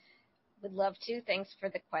 Would love to. Thanks for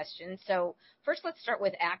the question. So first, let's start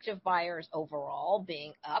with active buyers overall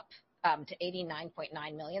being up to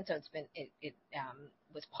 89.9 million. So it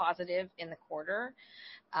was positive in the quarter.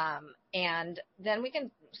 And then we can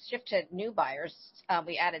shift to new buyers.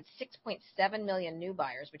 We added 6.7 million new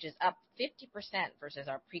buyers, which is up 50% versus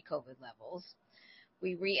our pre-COVID levels.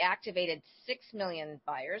 We reactivated 6 million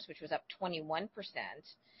buyers, which was up 21%.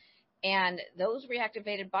 And those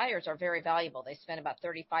reactivated buyers are very valuable. They spend about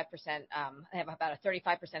 35%, have about a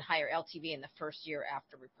 35% higher LTV in the first year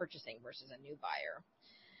after repurchasing versus a new buyer.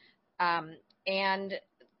 And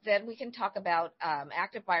then we can talk about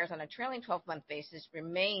active buyers on a trailing 12-month basis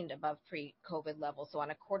remained above pre-COVID levels. So on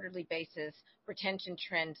a quarterly basis, retention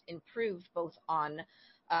trends improved both on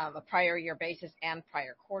a prior year basis and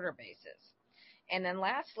prior quarter basis. And then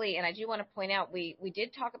lastly, and I do want to point out, we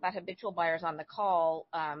did talk about habitual buyers on the call,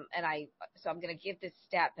 so I'm going to give this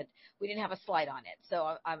stat, but we didn't have a slide on it.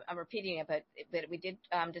 So I'm repeating it, but we did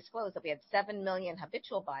disclose that we had 7 million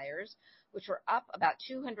habitual buyers, which were up about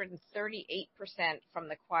 238% from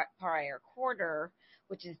the prior quarter,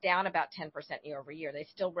 which is down about 10% year over year. They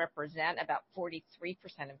still represent about 43%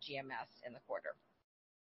 of GMS in the quarter.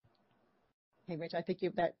 Hey, Rich, I think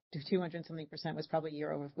that 200-something% was probably the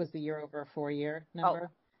year over a 4-year number.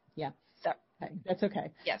 Oh. Yeah. Sorry. Okay. That's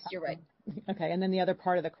okay. Yes, you're right. Okay. And then the other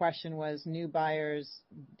part of the question was new buyers,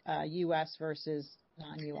 U.S. versus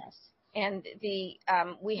non-U.S. And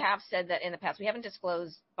we have said that in the past, we haven't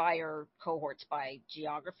disclosed buyer cohorts by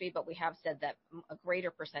geography, but we have said that a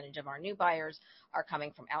greater percentage of our new buyers are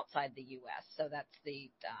coming from outside the U.S. So that's the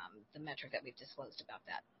metric that we've disclosed about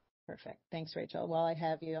that. Perfect. Thanks, Rachel. While I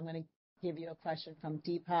have you, I'm going to give you a question from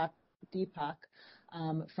Deepak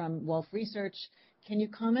from Wolfe Research. Can you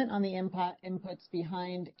comment on the inputs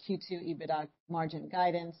behind Q2 EBITDA margin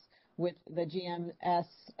guidance with the GMS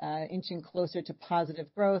inching closer to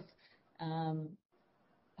positive growth? Hold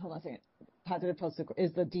on a second. Positive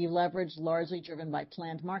is the deleverage largely driven by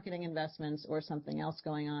planned marketing investments or something else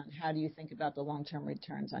going on? How do you think about the long-term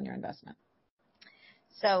returns on your investment?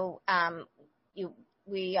 So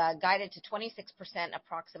we guided to 26%,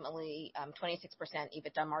 approximately 26%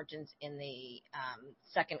 EBITDA margins in the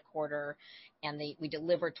second quarter, and we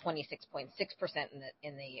delivered 26.6%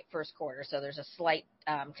 in the first quarter. So there's a slight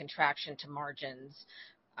contraction to margins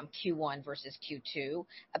Q1 versus Q2.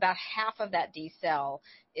 About half of that decel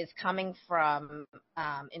is coming from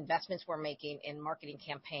investments we're making in marketing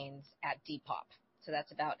campaigns at Depop. So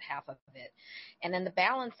that's about half of it. And then the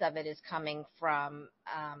balance of it is coming from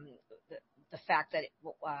the fact that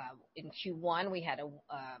in Q1 we had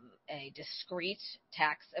a discrete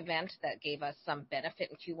tax event that gave us some benefit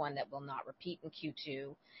in Q1 that will not repeat in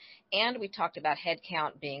Q2. And we talked about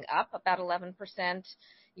headcount being up about 11%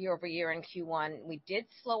 year over year in Q1. We did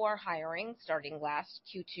slow our hiring starting last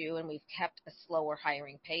Q2, and we've kept a slower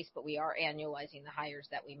hiring pace, but we are annualizing the hires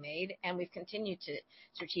that we made, and we've continued to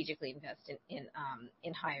strategically invest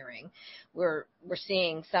in hiring. We're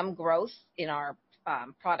seeing some growth in our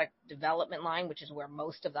product development line, which is where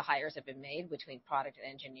most of the hires have been made between product and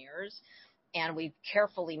engineers. And we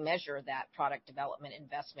carefully measure that product development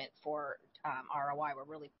investment for ROI. We're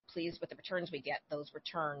really pleased with the returns we get. Those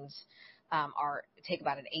returns take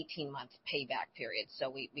about an 18-month payback period.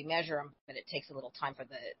 So we measure them, but it takes a little time for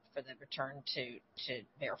the return to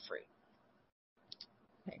bear fruit.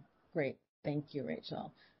 Great. Thank you,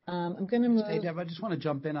 Rachel. I'm going to move. Hey, Deb, I just want to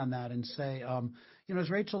jump in on that and say, as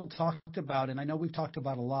Rachel talked about, and I know we've talked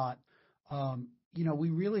about a lot, we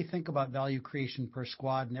really think about value creation per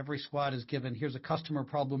squad, and every squad is given, here's a customer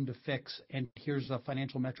problem to fix, and here's a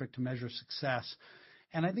financial metric to measure success.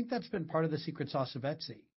 And I think that's been part of the secret sauce of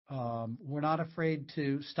Etsy. We're not afraid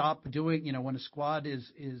to stop doing, when a squad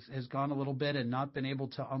has gone a little bit and not been able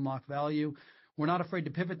to unlock value, we're not afraid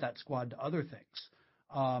to pivot that squad to other things.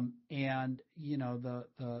 The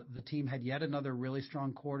team had yet another really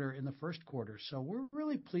strong quarter in the first quarter. So we're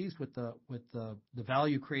really pleased with the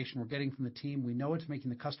value creation we're getting from the team. We know it's making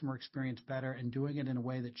the customer experience better and doing it in a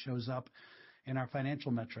way that shows up in our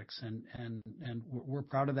financial metrics. And we're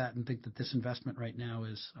proud of that and think that this investment right now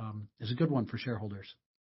is a good one for shareholders.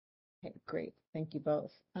 Okay, great. Thank you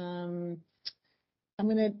both. I'm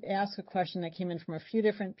going to ask a question that came in from a few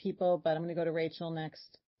different people, but I'm going to go to Rachel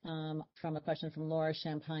next. From a question from Laura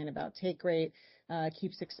Champagne about take rate.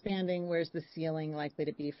 Keeps expanding. Where's the ceiling likely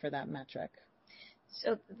to be for that metric?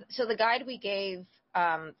 So the guide we gave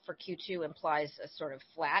for Q2 implies a sort of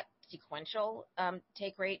flat sequential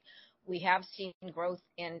take rate. We have seen growth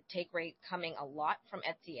in take rate coming a lot from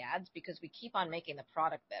Etsy Ads because we keep on making the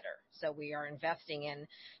product better. So we are investing in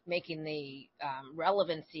making the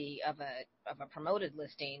relevancy of a promoted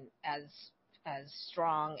listing as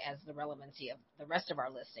strong as the relevancy of the rest of our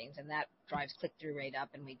listings, and that drives click-through rate up,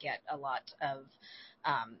 and we get a lot of,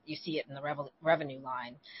 you see it in the revenue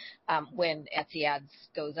line. When Etsy Ads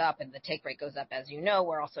goes up and the take rate goes up, as you know,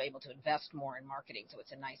 we're also able to invest more in marketing, so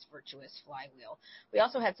it's a nice virtuous flywheel. We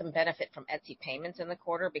also had some benefit from Etsy Payments in the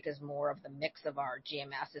quarter because more of the mix of our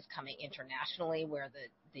GMS is coming internationally, where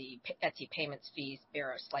the Etsy Payments fees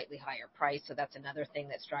bear a slightly higher price, so that's another thing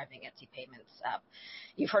that's driving Etsy Payments up.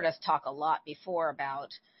 You've heard us talk a lot before about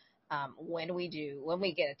when we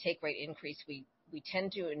get a take rate increase, we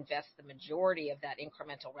tend to invest the majority of that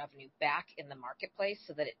incremental revenue back in the marketplace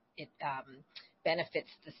so that it benefits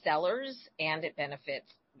the sellers and it benefits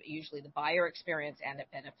usually the buyer experience and it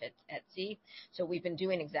benefits Etsy. So we've been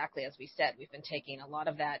doing exactly as we said. We've been taking a lot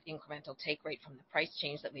of that incremental take rate from the price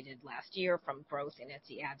change that we did last year from growth in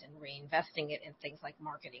Etsy Ads and reinvesting it in things like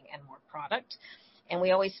marketing and more product. And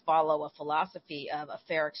we always follow a philosophy of a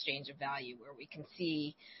fair exchange of value where we can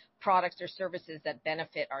see products or services that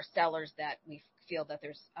benefit our sellers that we feel that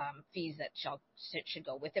there's fees that should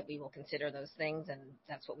go with it. We will consider those things, and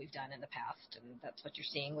that's what we've done in the past, and that's what you're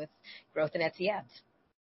seeing with growth in Etsy Ads.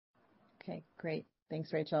 Okay, great.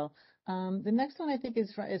 Thanks, Rachel. The next one I think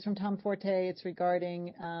is from Tom Forte. It's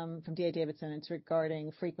regarding, from D.A. Davidson, it's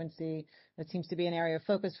regarding frequency. That seems to be an area of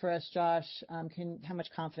focus for us, Josh. How much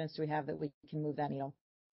confidence do we have that we can move that needle?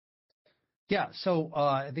 Yeah, so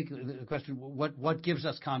I think the question, what gives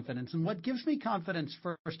us confidence? And what gives me confidence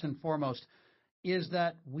first and foremost is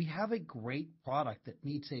that we have a great product that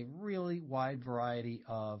meets a really wide variety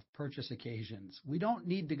of purchase occasions. We don't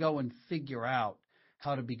need to go and figure out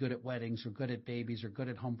how to be good at weddings or good at babies or good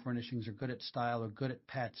at home furnishings or good at style or good at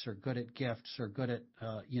pets or good at gifts or good at,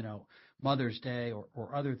 Mother's Day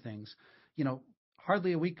or other things.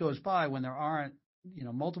 Hardly a week goes by when there aren't,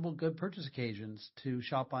 multiple good purchase occasions to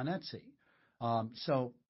shop on Etsy.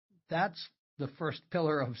 So that's the first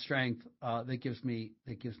pillar of strength that gives me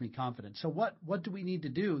confidence. So what do we need to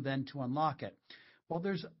do then to unlock it? Well,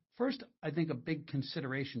 there's first, I think, a big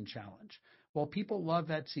consideration challenge. While people love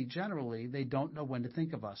Etsy generally, they don't know when to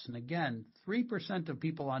think of us. And again, 3% of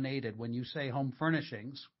people unaided, when you say home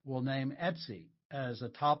furnishings, will name Etsy as a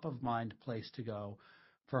top-of-mind place to go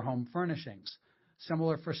for home furnishings.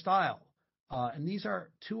 Similar for style. And these are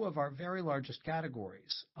two of our very largest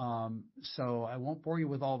categories. So I won't bore you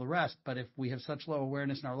with all the rest, but if we have such low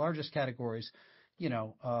awareness in our largest categories,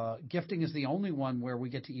 gifting is the only one where we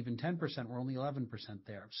get to even 10%. We're only 11%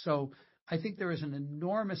 there. So I think there is an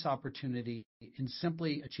enormous opportunity in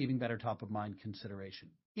simply achieving better top-of-mind consideration.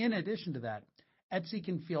 In addition to that, Etsy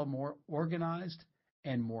can feel more organized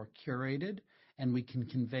and more curated, and we can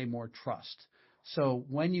convey more trust. So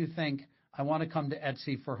when you think, I want to come to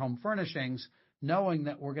Etsy for home furnishings, knowing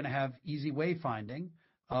that we're going to have easy wayfinding,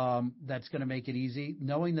 that's going to make it easy,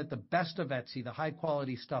 knowing that the best of Etsy, the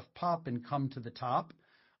high-quality stuff, pop and come to the top,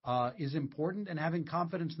 is important, and having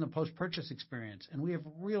confidence in the post-purchase experience. And we have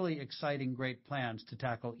really exciting, great plans to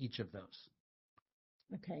tackle each of those.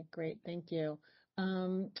 Okay, great. Thank you.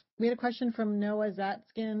 We had a question from Noah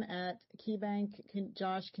Zatzkin at KeyBank.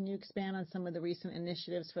 Josh, can you expand on some of the recent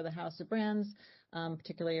initiatives for the House of Brands,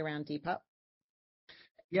 particularly around Depop?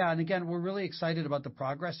 Yeah, and again, we're really excited about the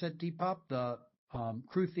progress at Depop. The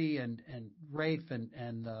Kruti and Rafe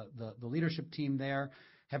and the leadership team there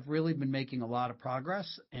have really been making a lot of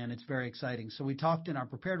progress, and it's very exciting. So we talked in our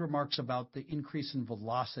prepared remarks about the increase in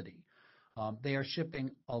velocity. They are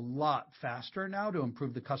shipping a lot faster now to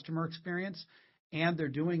improve the customer experience, and they're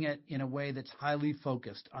doing it in a way that's highly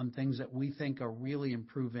focused on things that we think are really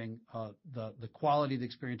improving the quality of the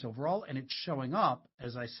experience overall, and it's showing up,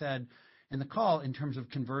 as I said in the call, in terms of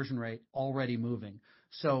conversion rate already moving.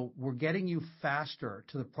 So we're getting you faster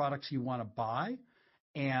to the products you want to buy,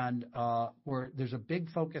 and there's a big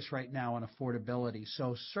focus right now on affordability.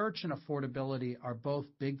 So search and affordability are both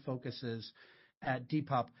big focuses at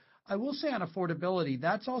Depop. I will say on affordability,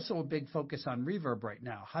 that's also a big focus on Reverb right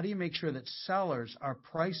now. How do you make sure that sellers are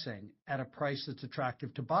pricing at a price that's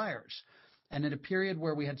attractive to buyers? And in a period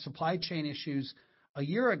where we had supply chain issues a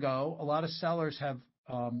year ago, a lot of sellers have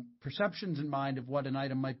perceptions in mind of what an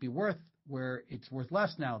item might be worth, where it's worth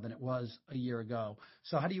less now than it was a year ago.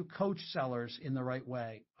 So how do you coach sellers in the right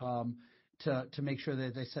way to make sure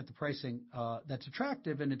that they set the pricing that's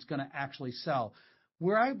attractive and it's going to actually sell?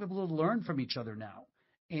 We're able to learn from each other now.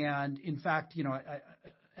 And in fact,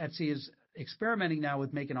 Etsy is experimenting now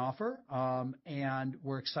with Make an Offer, and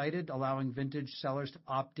we're excited allowing vintage sellers to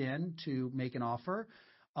opt in to make an offer.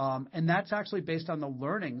 And that's actually based on the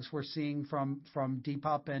learnings we're seeing from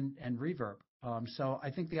Depop and Reverb. So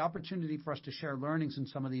I think the opportunity for us to share learnings in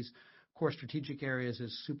some of these core strategic areas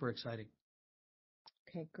is super exciting.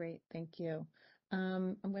 Okay, great. Thank you.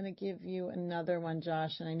 I'm going to give you another one,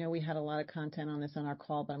 Josh, and I know we had a lot of content on this on our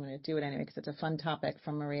call, but I'm going to do it anyway because it's a fun topic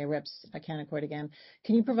from Maria Rips at Canaccord again.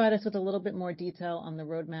 Can you provide us with a little bit more detail on the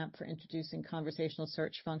roadmap for introducing conversational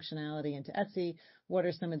search functionality into Etsy? What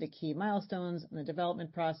are some of the key milestones in the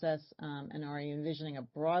development process, and are you envisioning a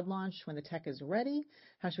broad launch when the tech is ready?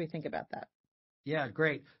 How should we think about that? Yeah,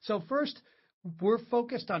 great. So first, we're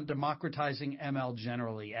focused on democratizing ML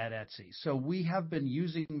generally at Etsy. So we have been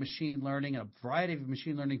using machine learning and a variety of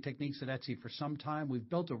machine learning techniques at Etsy for some time. We've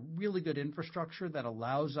built a really good infrastructure that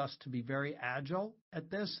allows us to be very agile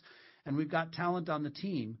at this, and we've got talent on the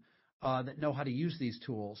team that know how to use these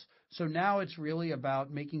tools. So now it's really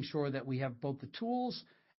about making sure that we have both the tools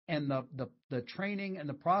and the training and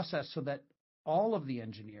the process so that all of the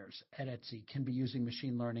engineers at Etsy can be using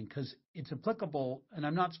machine learning, because it's applicable, and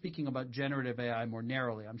I'm not speaking about generative AI more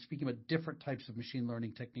narrowly. I'm speaking about different types of machine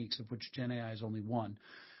learning techniques, of which Gen AI is only one.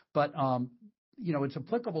 But it's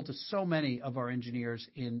applicable to so many of our engineers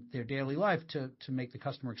in their daily life to make the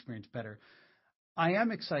customer experience better. I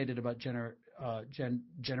am excited about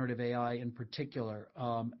generative AI in particular,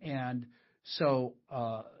 and so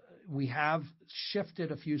we have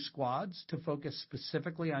shifted a few squads to focus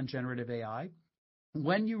specifically on generative AI.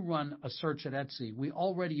 When you run a search at Etsy, we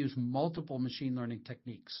already use multiple machine learning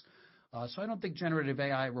techniques. So I don't think generative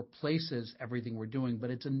AI replaces everything we're doing,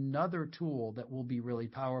 but it's another tool that will be really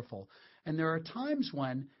powerful. And there are times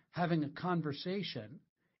when having a conversation,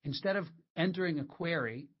 instead of entering a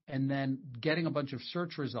query and then getting a bunch of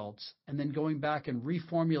search results and then going back and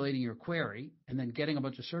reformulating your query and then getting a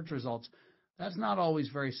bunch of search results, that's not always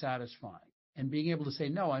very satisfying. And being able to say,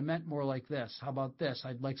 no, I meant more like this. How about this?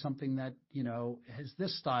 I'd like something that, has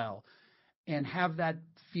this style, and have that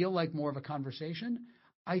feel like more of a conversation.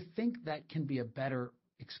 I think that can be a better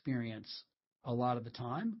experience a lot of the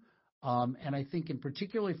time. And I think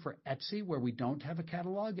particularly for Etsy, where we don't have a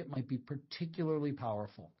catalog, it might be particularly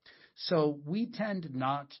powerful. So we tend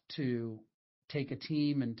not to take a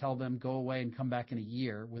team and tell them go away and come back in a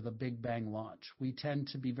year with a big bang launch. We tend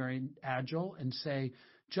to be very agile and say,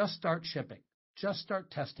 just start shipping, just start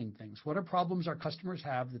testing things. What are problems our customers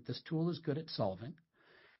have that this tool is good at solving?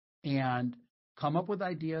 And come up with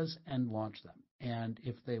ideas and launch them. And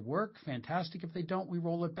if they work, fantastic. If they don't, we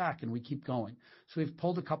roll it back and we keep going. So we've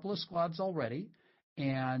pulled a couple of squads already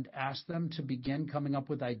and asked them to begin coming up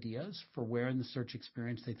with ideas for where in the search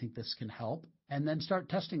experience they think this can help, and then start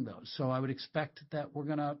testing those. So I would expect that we're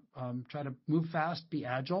going to try to move fast, be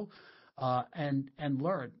agile, and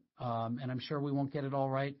learn. And I'm sure we won't get it all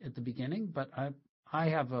right at the beginning, but I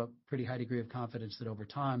have a pretty high degree of confidence that over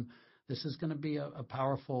time, this is going to be a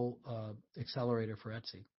powerful accelerator for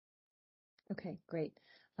Etsy. Okay, great.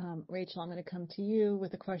 Rachel, I'm going to come to you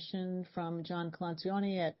with a question from John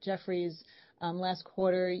Colantuoni at Jefferies. Last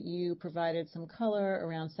quarter, you provided some color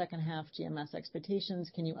around second half GMS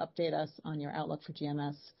expectations. Can you update us on your outlook for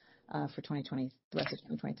GMS for 2020, the rest of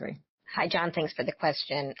 2023? Hi, John. Thanks for the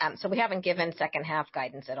question. So we haven't given second half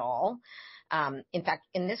guidance at all. In fact,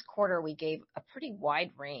 in this quarter, we gave a pretty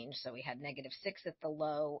wide range. So we had -6 at the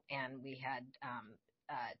low, and we had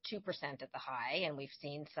 2% at the high, and we've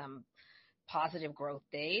seen some positive growth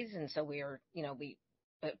days. And so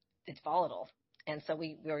but it's volatile. And so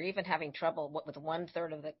we're even having trouble with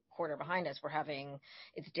 1/3 of the quarter behind us.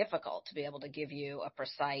 It's difficult to be able to give you a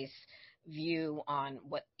precise view on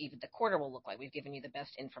what even the quarter will look like. We've given you the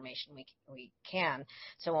best information we can.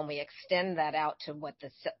 So when we extend that out to what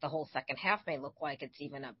the whole second half may look like, it's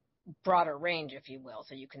even a broader range, if you will.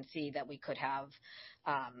 So you can see that we could have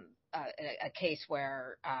a case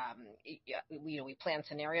where we plan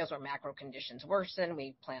scenarios where macro conditions worsen,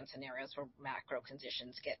 we plan scenarios where macro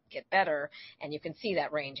conditions get better, and you can see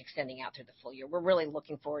that range extending out through the full year. We're really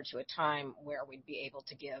looking forward to a time where we'd be able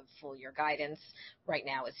to give full year guidance. Right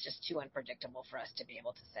now, it's just too unpredictable for us to be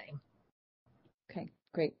able to say. Okay,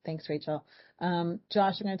 great. Thanks, Rachel.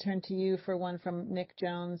 Josh, I'm going to turn to you for one from Nick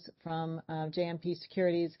Jones from JMP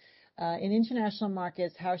Securities. In international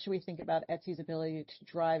markets, how should we think about Etsy's ability to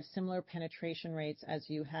drive similar penetration rates as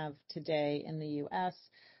you have today in the U.S.?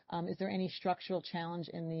 Is there any structural challenge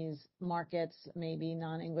in these markets, maybe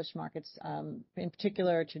non-English markets, in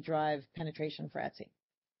particular, to drive penetration for Etsy?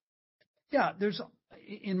 Yeah, there's,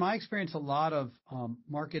 in my experience, a lot of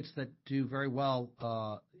markets that do very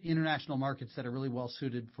well, international markets that are really well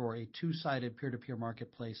suited for a two-sided peer-to-peer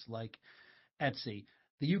marketplace like Etsy.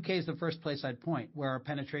 The UK is the first place I'd point, where our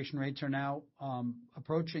penetration rates are now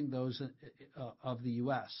approaching those of the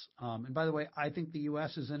US. And by the way, I think the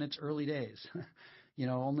US is in its early days.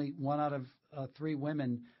 Only 1 out of 3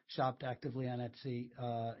 women shopped actively on Etsy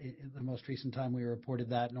the most recent time we reported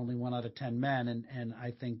that, and only 1 out of 10 men. And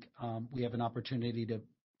I think we have an opportunity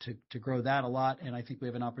to grow that a lot, and I think we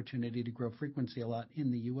have an opportunity to grow frequency a lot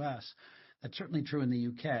in the US. That's certainly true in the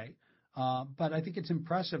UK. But I think it's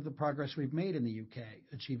impressive the progress we've made in the UK,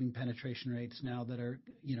 achieving penetration rates now that are,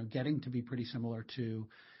 getting to be pretty similar to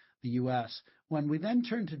the US. When we then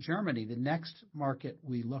turned to Germany, the next market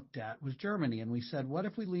we looked at was Germany, and we said, what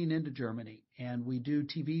if we lean into Germany and we do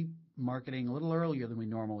TV marketing a little earlier than we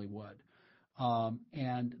normally would?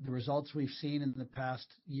 And the results we've seen in the past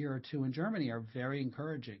year or two in Germany are very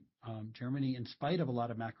encouraging. Germany, in spite of a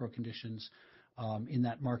lot of macro conditions, in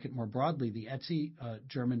that market more broadly, the Etsy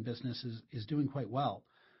German business is doing quite well.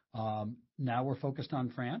 Now we're focused on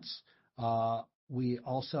France. We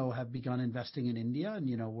also have begun investing in India, and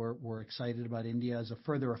we're excited about India as a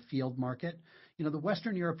further afield market. The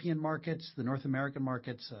Western European markets, the North American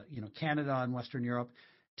markets, Canada and Western Europe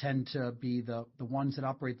tend to be the ones that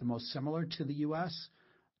operate the most similar to the U.S.,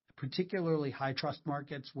 particularly high trust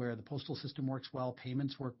markets where the postal system works well,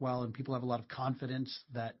 payments work well, and people have a lot of confidence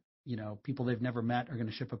that people they've never met are going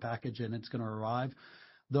to ship a package and it's going to arrive.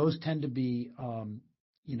 Those tend to be, the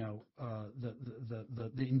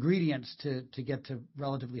ingredients to get to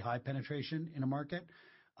relatively high penetration in a market.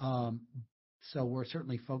 So we're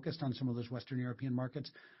certainly focused on some of those Western European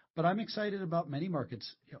markets, but I'm excited about many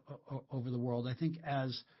markets over the world. I think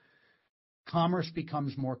as commerce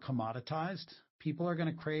becomes more commoditized, people are going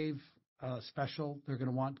to crave special. They're going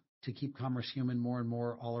to want to keep commerce human more and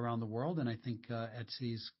more all around the world, and I think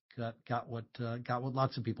Etsy's got what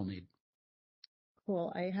lots of people need.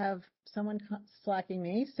 Cool. I have someone slacking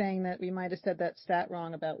me saying that we might have said that stat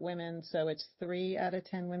wrong about women, so it's 3 out of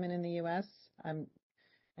 10 women in the U.S. And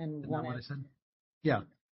Isn't one. that what I said? Yeah.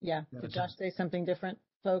 Yeah. Did Josh say something different,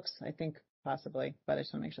 folks? I think possibly, but I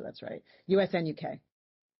just want to make sure that's right. U.S. and UK.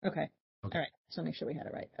 Okay. All right. So make sure we had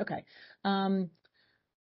it right. Okay.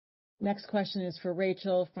 Next question is for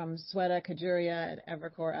Rachel from Sweta Kajuria at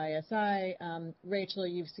Evercore ISI. Rachel,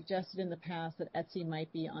 you've suggested in the past that Etsy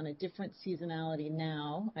might be on a different seasonality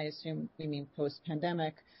now. I assume we mean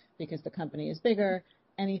post-pandemic because the company is bigger.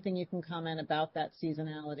 Anything you can comment about that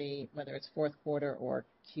seasonality, whether it's fourth quarter or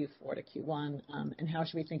Q4 to Q1, and how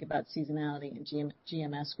should we think about seasonality and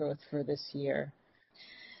GMS growth for this year?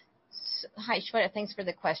 Hi, Shweta. Thanks for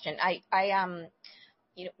the question. I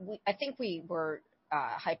think we were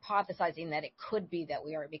hypothesizing that it could be that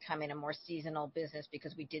we are becoming a more seasonal business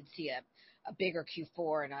because we did see a bigger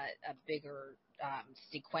Q4 and a bigger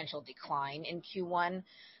sequential decline in Q1.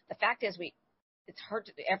 The fact is it's hard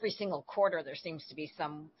to, every single quarter there seems to be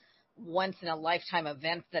some once in a lifetime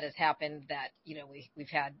event that has happened that, we've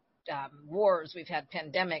had wars, we've had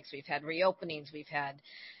pandemics, we've had reopenings, we've had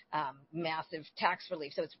massive tax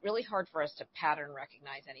relief. So it's really hard for us to pattern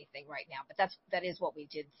recognize anything right now. But that is what we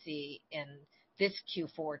did see in this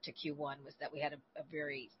Q4 to Q1 was that we had a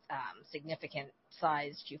very significant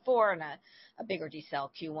size Q4 and a bigger decel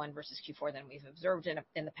Q1 versus Q4 than we've observed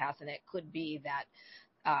in the past. And it could be that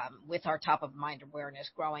with our top of mind awareness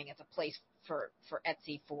growing as a place for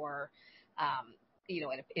Etsy for,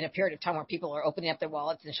 in a period of time where people are opening up their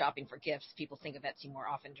wallets and shopping for gifts, people think of Etsy more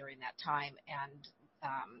often during that time, and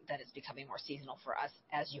that is becoming more seasonal for us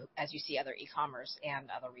as you see other e-commerce and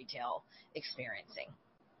other retail experiencing.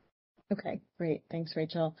 Okay, great. Thanks,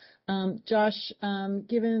 Rachel. Josh,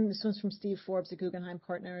 given this one's from Steve Forbes at Guggenheim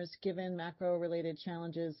Partners, given macro-related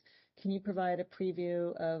challenges, can you provide a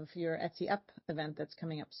preview of your Etsy Up event that's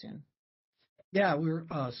coming up soon? Yeah, we were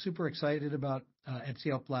super excited about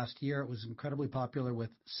Etsy Up last year. It was incredibly popular with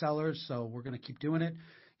sellers, so we're going to keep doing it.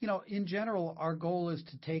 In general, our goal is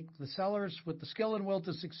to take the sellers with the skill and will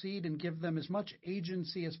to succeed and give them as much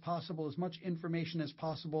agency as possible, as much information as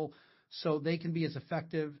possible, so they can be as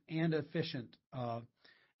effective and efficient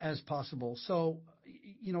as possible. So,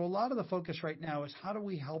 a lot of the focus right now is how do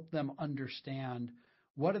we help them understand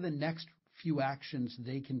what are the next few actions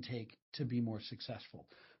they can take to be more successful.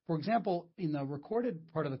 For example, in the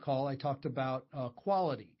recorded part of the call, I talked about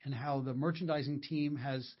quality and how the merchandising team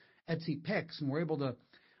has Etsy picks, and we're able to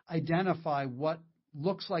identify what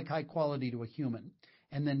looks like high quality to a human,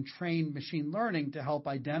 and then train machine learning to help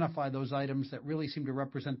identify those items that really seem to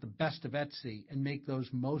represent the best of Etsy and make those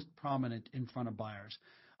most prominent in front of buyers.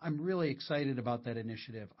 I'm really excited about that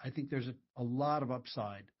initiative. I think there's a lot of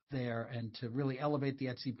upside there and to really elevate the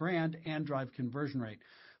Etsy brand and drive conversion rate.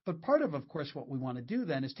 But part of course, what we want to do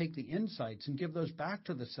then is take the insights and give those back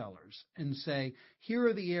to the sellers and say, here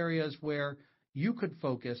are the areas where you could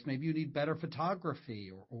focus. Maybe you need better photography,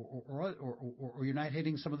 or you're not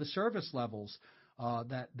hitting some of the service levels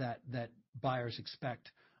that buyers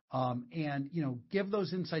expect, and give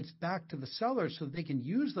those insights back to the sellers so that they can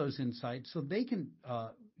use those insights so they can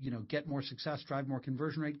get more success, drive more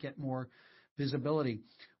conversion rate, get more visibility.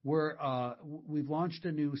 We've launched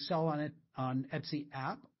a new Sell on Etsy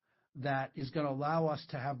app that is going to allow us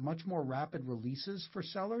to have much more rapid releases for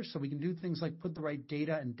sellers, so we can do things like put the right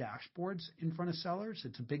data and dashboards in front of sellers.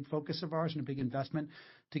 It's a big focus of ours and a big investment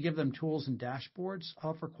to give them tools and dashboards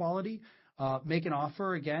for quality. Make an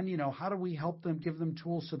offer again. How do we help them, give them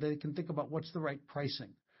tools so they can think about what's the right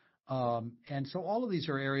pricing? And so all of these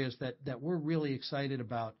are areas that we're really excited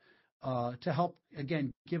about to help,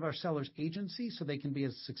 again, give our sellers agency so they can be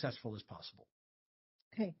as successful as possible.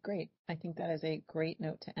 Okay, great. I think that is a great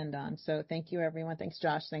note to end on. So thank you, everyone. Thanks,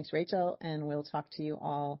 Josh. Thanks, Rachel. And we'll talk to you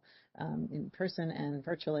all in person and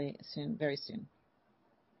virtually soon, very soon.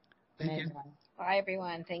 Thank you. Bye,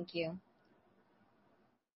 everyone. Thank you.